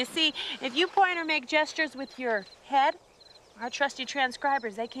 but you see, if you point or make gestures with your head, our trusty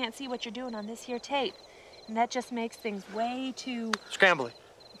transcribers, they can't see what you're doing on this here tape. And that just makes things way too... Scrambly.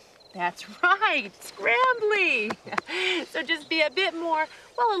 That's right, scrambly. So just be a bit more,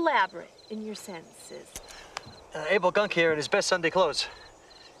 well, elaborate in your sentences. Abel Gunk here in his best Sunday clothes.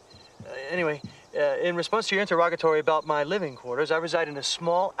 Anyway, in response to your interrogatory about my living quarters, I reside in a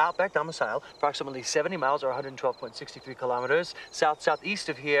small outback domicile, approximately 70 miles or 112.63 kilometers, southeast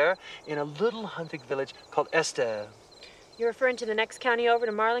of here, in a little hunting village called Esther. You're referring to the next county over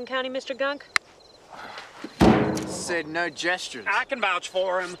to Marlin County, Mr. Gunk? Said no gestures. I can vouch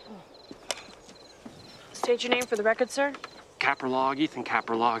for him. State your name for the record, sir. Caprolog, Ethan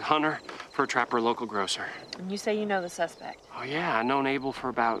Caprolog, hunter, fur trapper, local grocer. And you say you know the suspect. Oh, yeah, I've known Abel for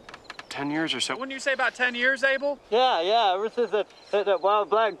about 10 years or so. Wouldn't you say about 10 years, Abel? Yeah, ever since that wild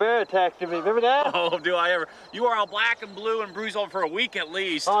black bear attacked me. Remember that? Oh, do I ever. You were all black and blue and bruised over for a week at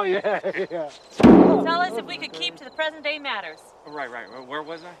least. Oh, yeah. Tell us if we could keep to the present day matters. Right. Where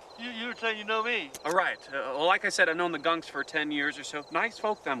was I? You were saying you know me. All right. Well, like I said, I've known the Gunks for 10 years or so. Nice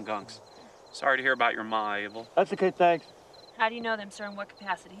folk, them Gunks. Sorry to hear about your ma, Abel. That's okay, thanks. How do you know them, sir? In what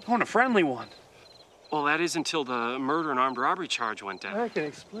capacity? Oh, and a friendly one. Well, that is until the murder and armed robbery charge went down. I can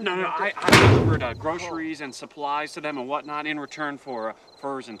explain. No, I delivered groceries and supplies to them and whatnot in return for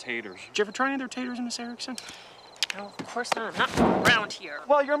furs and taters. Did you ever try any of their taters, Miss Erickson? No, of course not. I'm not around here.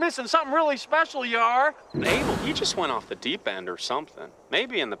 Well, you're missing something really special, you are. Abel, he just went off the deep end or something.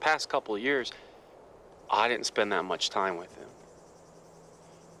 Maybe in the past couple of years, I didn't spend that much time with him.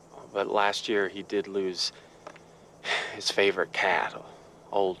 But last year, he did lose his favorite cat,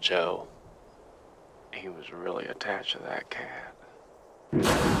 old Joe. He was really attached to that cat.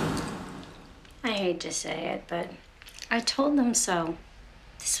 I hate to say it, but I told them so.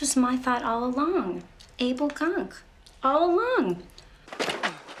 This was my thought all along. Abel Gunk. All along.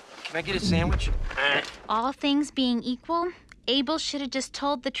 Can I get a sandwich? All things being equal, Abel should have just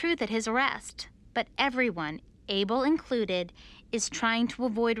told the truth at his arrest. But everyone, Abel included, is trying to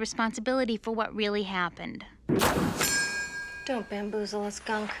avoid responsibility for what really happened. Don't bamboozle us,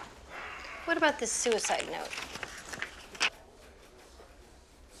 Gunk. What about this suicide note?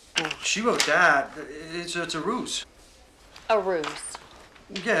 Well, she wrote that. It's a ruse. A ruse.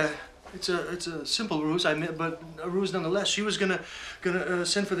 Yeah, it's a simple ruse, I admit, but a ruse nonetheless. She was gonna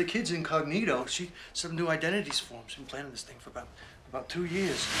send for the kids incognito. She set up new identities for them. She's been planning this thing for about About 2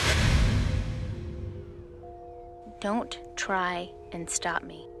 years. Don't try and stop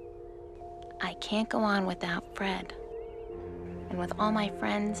me. I can't go on without Fred. And with all my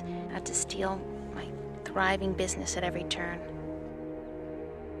friends out to steal my thriving business at every turn.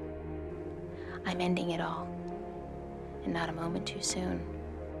 I'm ending it all. And not a moment too soon.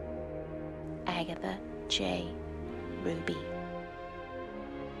 Agatha J. Ruby.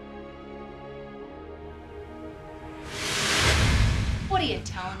 What are you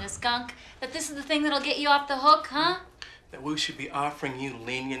telling us, Gunk? That this is the thing that'll get you off the hook, huh? That we should be offering you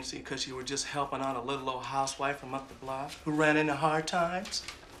leniency because you were just helping out a little old housewife from up the block who ran into hard times?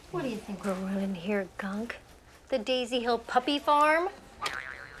 What do you think we're running here, Gunk? The Daisy Hill Puppy Farm?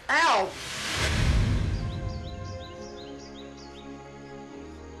 Ow!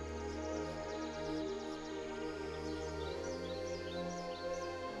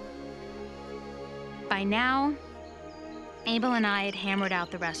 By now, Abel and I had hammered out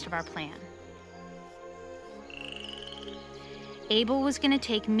the rest of our plan. Abel was gonna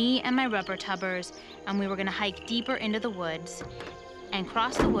take me and my rubber tubbers, and we were gonna hike deeper into the woods and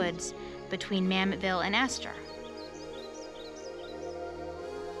cross the woods between Mammothville and Esther.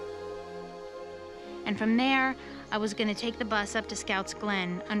 And from there, I was gonna take the bus up to Scouts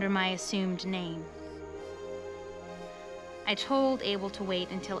Glen under my assumed name. I told Abel to wait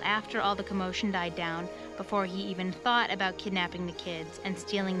until after all the commotion died down before he even thought about kidnapping the kids and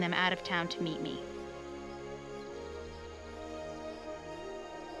stealing them out of town to meet me.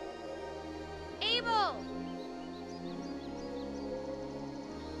 Abel!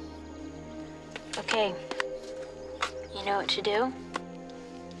 Okay. You know what to do?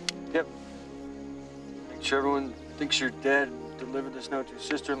 Yep. Make sure everyone thinks you're dead and deliver this note to your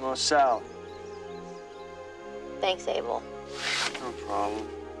sister-in-law, Sal. Thanks, Abel. No problem.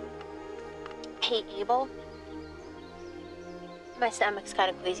 Hey, Abel. My stomach's kind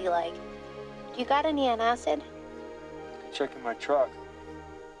of queasy-like. Do you got any antacid? Check in my truck.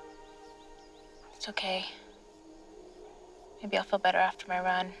 It's okay. Maybe I'll feel better after my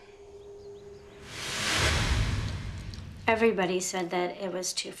run. Everybody said that it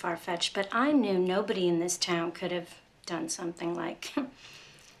was too far-fetched, but I knew nobody in this town could have done something like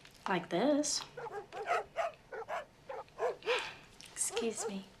this. Excuse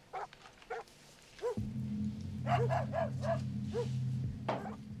me.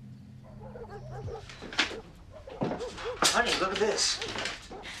 Honey, look at this.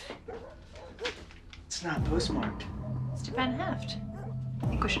 It's not postmarked. It's to Ben Heft.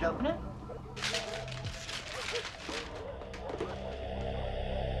 Think we should open it?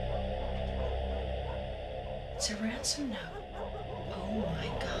 It's a ransom note. Oh my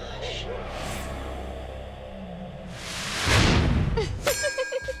gosh.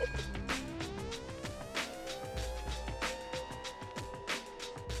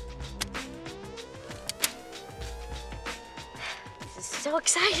 So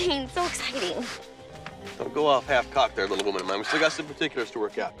exciting, so exciting. Don't go off half-cocked there, little woman of mine. We still got some particulars to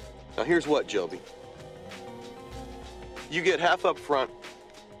work out. Now, here's what, Joby. You get half up front,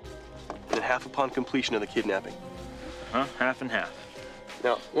 and then half upon completion of the kidnapping. Huh? Half and half.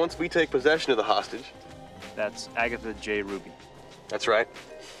 Now, once we take possession of the hostage... That's Agatha J. Ruby. That's right.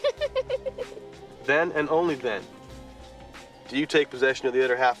 Then, and only then, do you take possession of the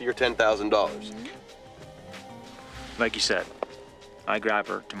other half of your $10,000. Like you said, I grab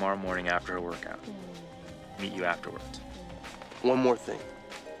her tomorrow morning after her workout. Meet you afterwards. One more thing.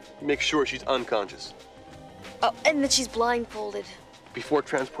 Make sure she's unconscious Oh, and that she's blindfolded. before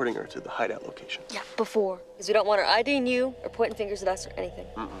transporting her to the hideout location. Yeah, before. Because we don't want her IDing you or pointing fingers at us or anything.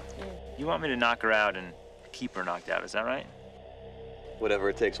 You want me to knock her out and keep her knocked out, is that right? Whatever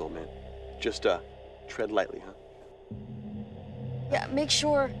it takes, old man. Just, tread lightly, huh? Yeah, make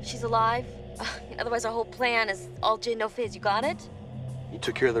sure she's alive. Otherwise, our whole plan is all gin, no fizz. You got it? You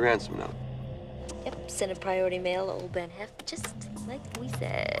took care of the ransom note. Yep, send a priority mail to old Ben Heft, just like we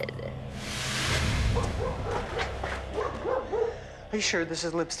said. Are you sure this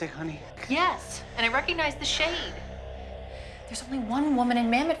is lipstick, honey? Yes, and I recognize the shade. There's only one woman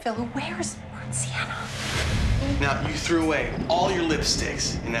in Mammothville who wears burnt sienna. Now, you threw away all your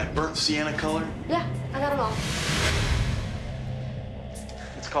lipsticks in that burnt sienna color? Yeah, I got them all.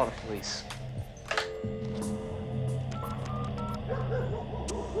 Let's call the police.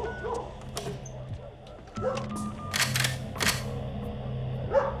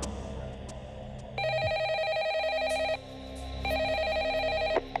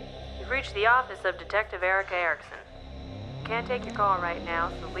 You've reached the office of Detective Erica Erickson. Can't take your call right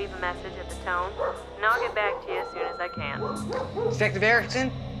now, so leave a message at the tone, and I'll get back to you as soon as I can. Detective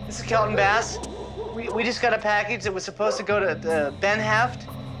Erickson, this is Kelton Bass. We just got a package that was supposed to go to Ben Heft.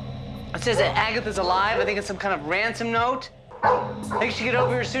 It says that Agatha's alive. I think it's some kind of ransom note. I think you should get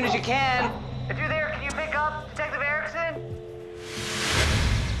over here as soon as you can. If you're there, can you pick up Detective Erickson?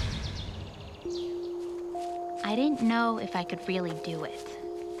 I didn't know if I could really do it.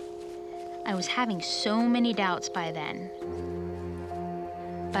 I was having so many doubts by then.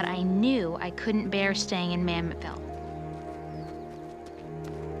 But I knew I couldn't bear staying in Mammothville.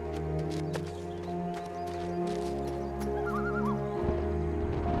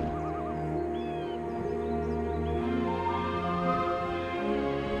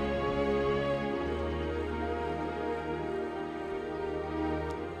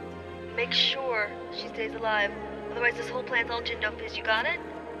 Make sure she stays alive. Otherwise, this whole plan's all ginned up. Is you got it?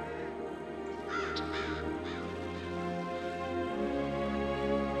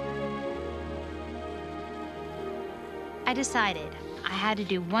 I decided I had to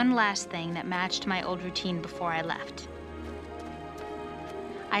do one last thing that matched my old routine before I left.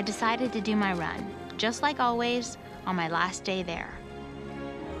 I decided to do my run, just like always, on my last day there.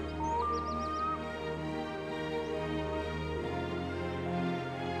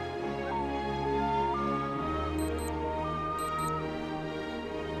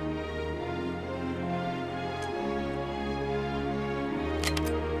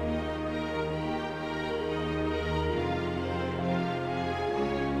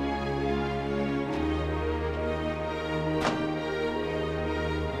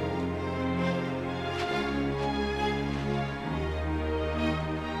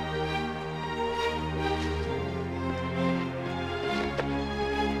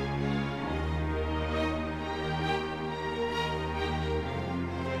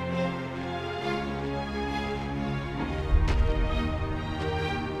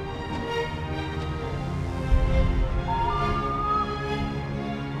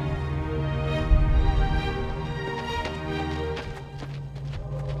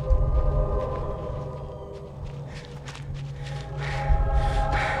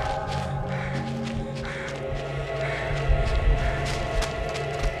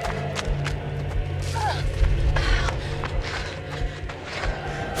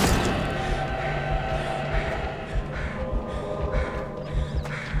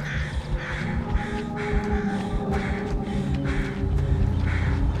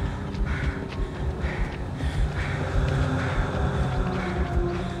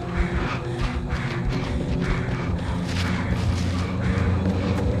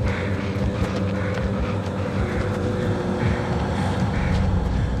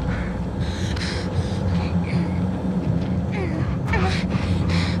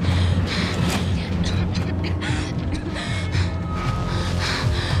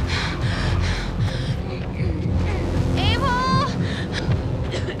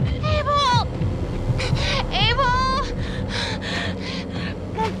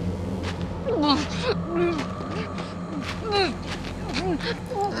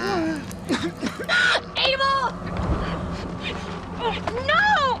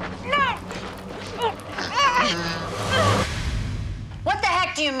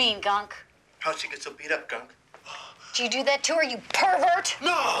 Gunk? How'd she get so beat up, Gunk? Did you do that to her, you pervert?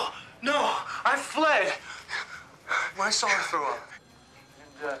 No! I fled. When I saw her throw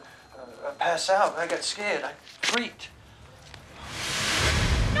up and pass out, I got scared. I freaked.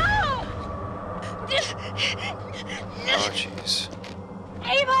 No! Oh, jeez.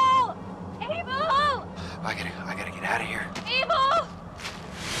 Abel! Abel! I gotta get out of here. Abel!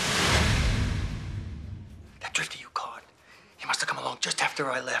 That drifter you caught, he must have come along just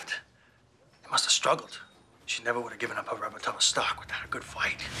after I left. He must have struggled. She never would have given up her rubber tub of stock without a good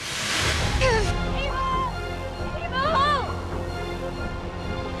fight.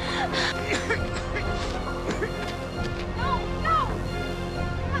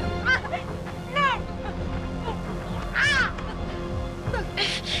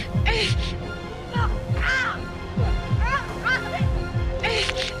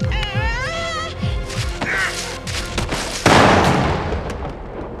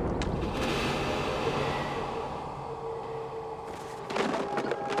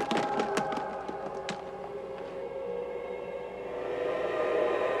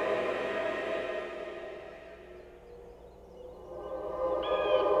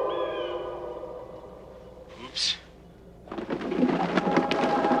 Oops.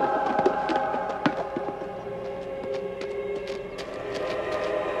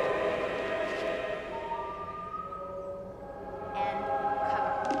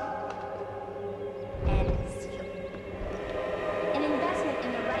 An investment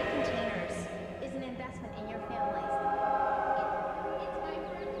in the right containers is an investment in your families. It's my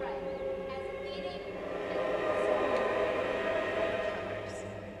birthright as a leading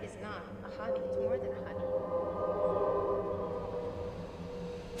honey. It's more than honey.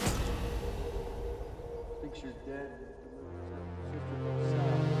 Thinks you're dead.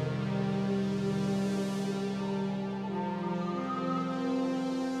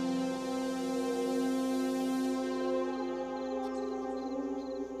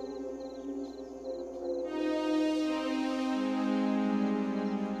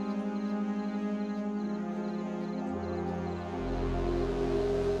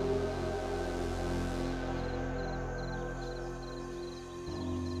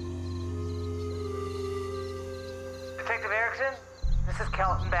 Detective Erickson, this is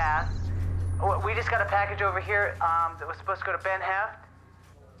Kelton Bass. We just got a package over here that was supposed to go to Ben Heft.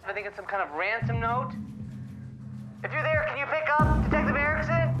 I think it's some kind of ransom note. If you're there, can you pick up Detective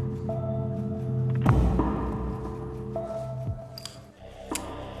Erickson?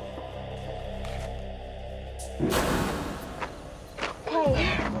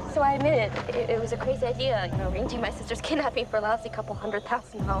 Hey, so I admit it was a crazy idea, you know, arranging my sister's kidnapping for a lousy couple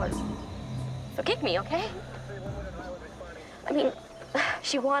 $100,000. So kick me, okay? I mean,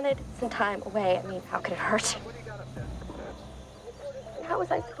 she wanted some time away. I mean, how could it hurt? And how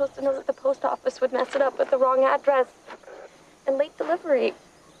was I supposed to know that the post office would mess it up with the wrong address and late delivery?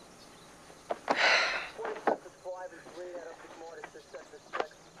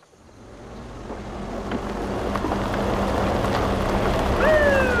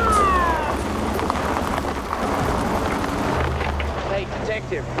 Hey,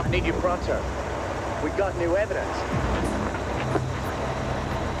 detective, I need you pronto. We got new evidence.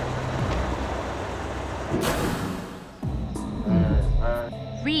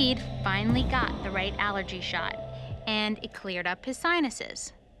 Reed finally got the right allergy shot, and it cleared up his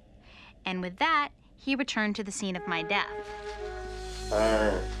sinuses. And with that, he returned to the scene of my death.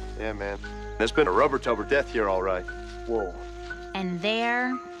 Yeah, man. There's been a rubber-tubber death here, all right. Whoa. And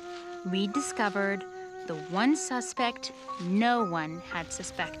there, Reed discovered the one suspect no one had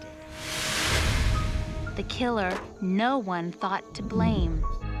suspected. The killer no one thought to blame.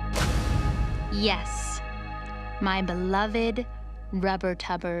 Yes, my beloved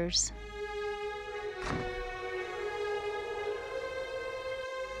rubber-tubbers.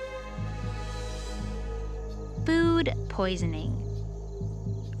 Food poisoning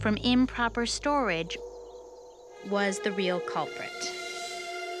from improper storage was the real culprit.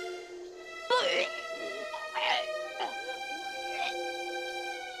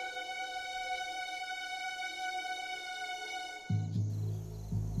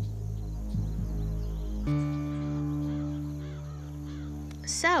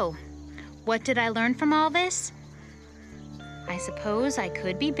 So, what did I learn from all this? I suppose I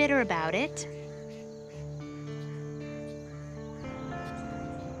could be bitter about it.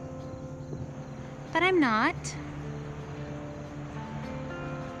 But I'm not.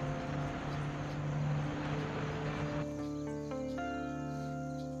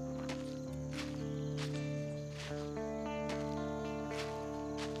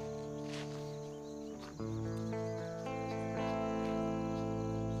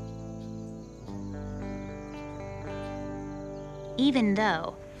 Even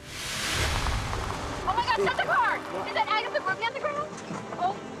though Oh my God, stop the car! Is that Agatha Ruby on the ground?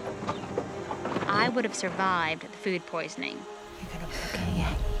 Oh. I would have survived the food poisoning. You're gonna be okay,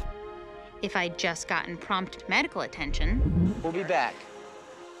 Aggie. If I'd just gotten prompt medical attention. We'll be back.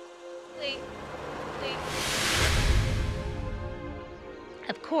 Please. Please.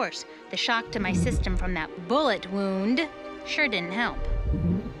 Of course, the shock to my system from that bullet wound sure didn't help.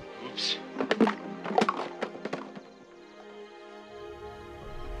 Oops.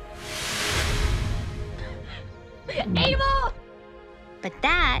 Abel! But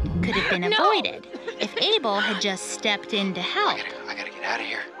that could have been avoided if Abel had just stepped in to help. I gotta get out of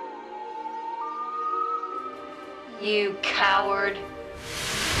here. You coward.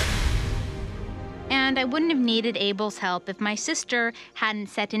 And I wouldn't have needed Abel's help if my sister hadn't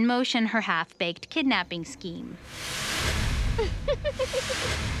set in motion her half-baked kidnapping scheme.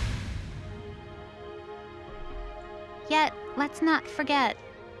 Yet, let's not forget,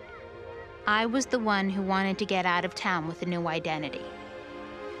 I was the one who wanted to get out of town with a new identity.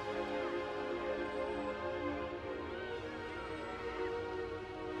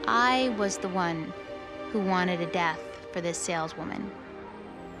 I was the one who wanted a death for this saleswoman.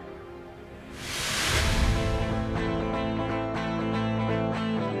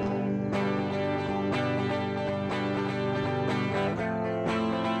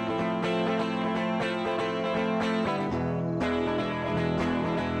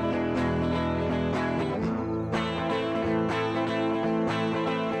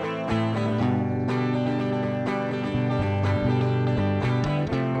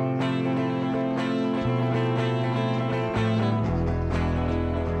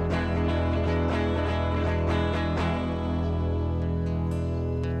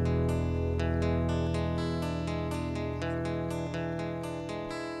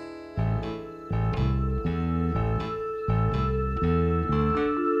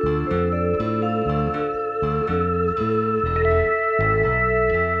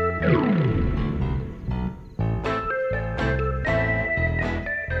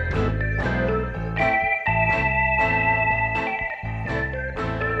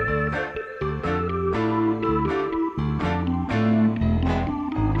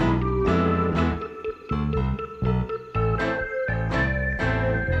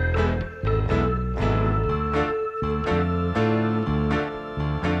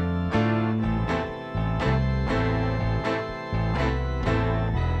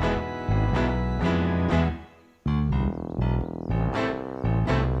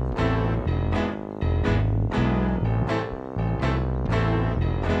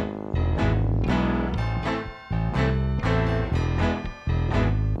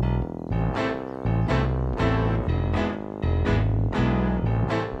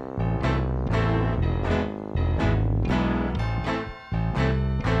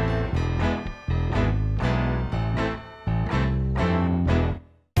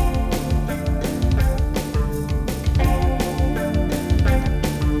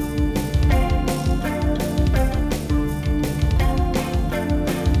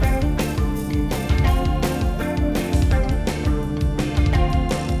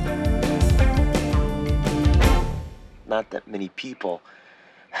 many people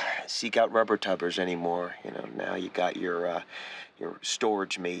seek out rubber tubbers anymore. You know, now you got your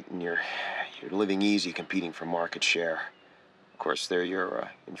storage mate and you're living easy competing for market share. Of course, they're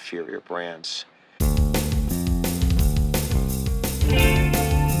your inferior brands.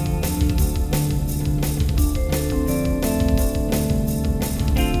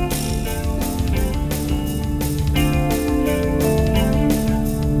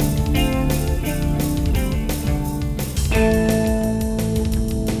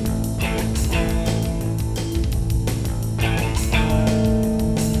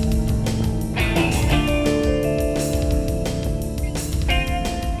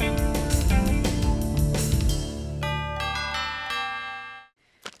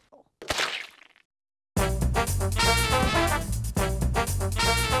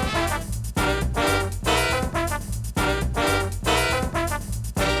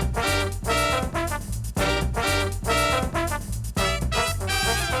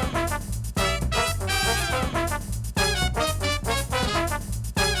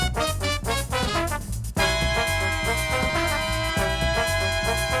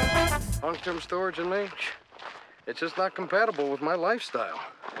 Long-term storage and me, it's just not compatible with my lifestyle.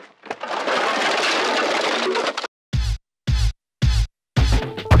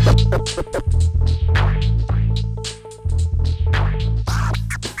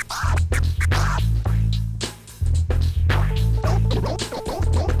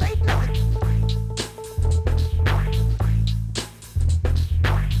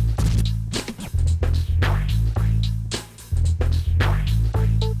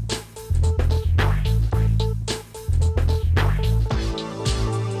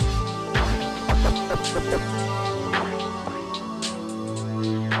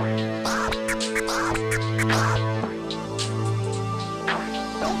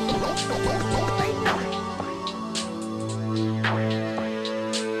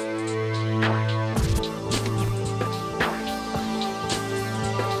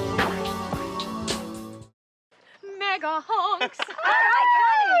 Mega hunks. All right,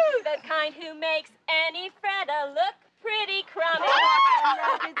 honey. The kind who makes any Freda look pretty crummy.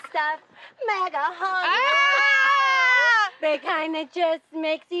 Good stuff. Mega hunks. The kind that just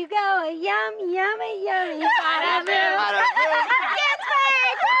makes you go yum, yummy, yummy. Bada boom.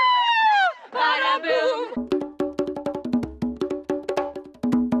 Bada boom.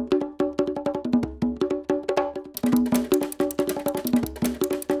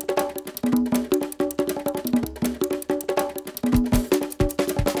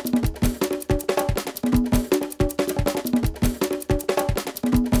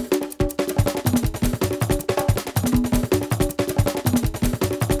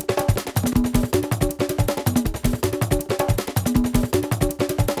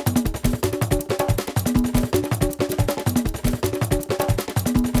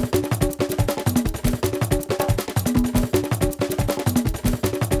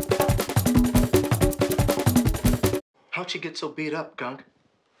 How'd you get so beat up, Gunk?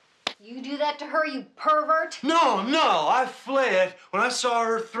 You do that to her, you pervert? No, I fled when I saw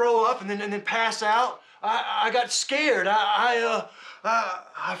her throw up and then pass out. I got scared. I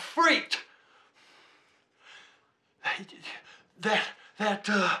freaked. That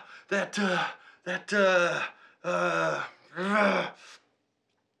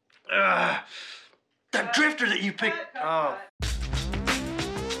drifter that you picked. Oh.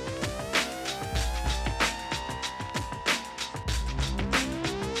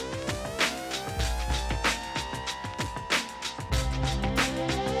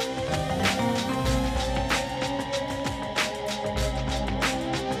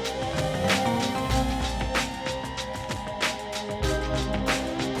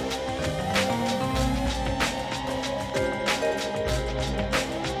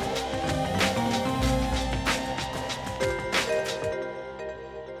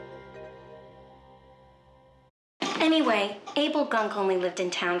 Anyway, Abel Gunk only lived in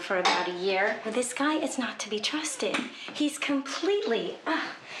town for about a year. This guy is not to be trusted. He's completely,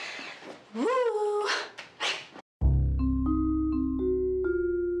 woo.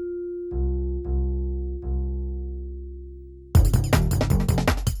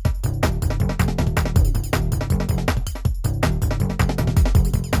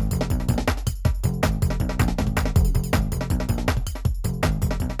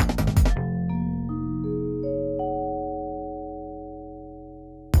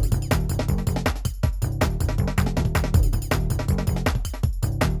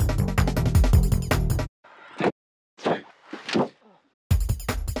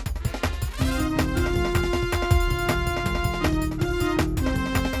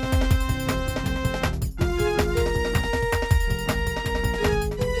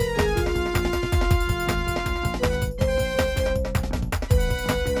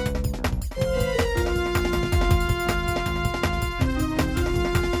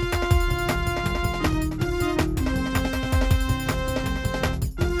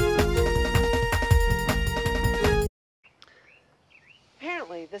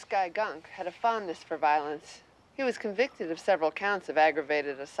 this guy Gunk had a fondness for violence. He was convicted of several counts of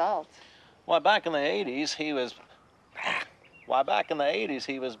aggravated assault. Why, back in the 80s, he was... Why, back in the 80s,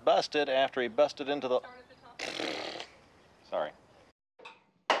 he was busted after he busted into the... Sorry.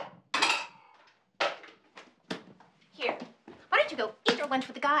 Here, why don't you go eat your lunch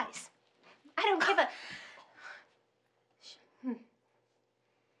with the guys?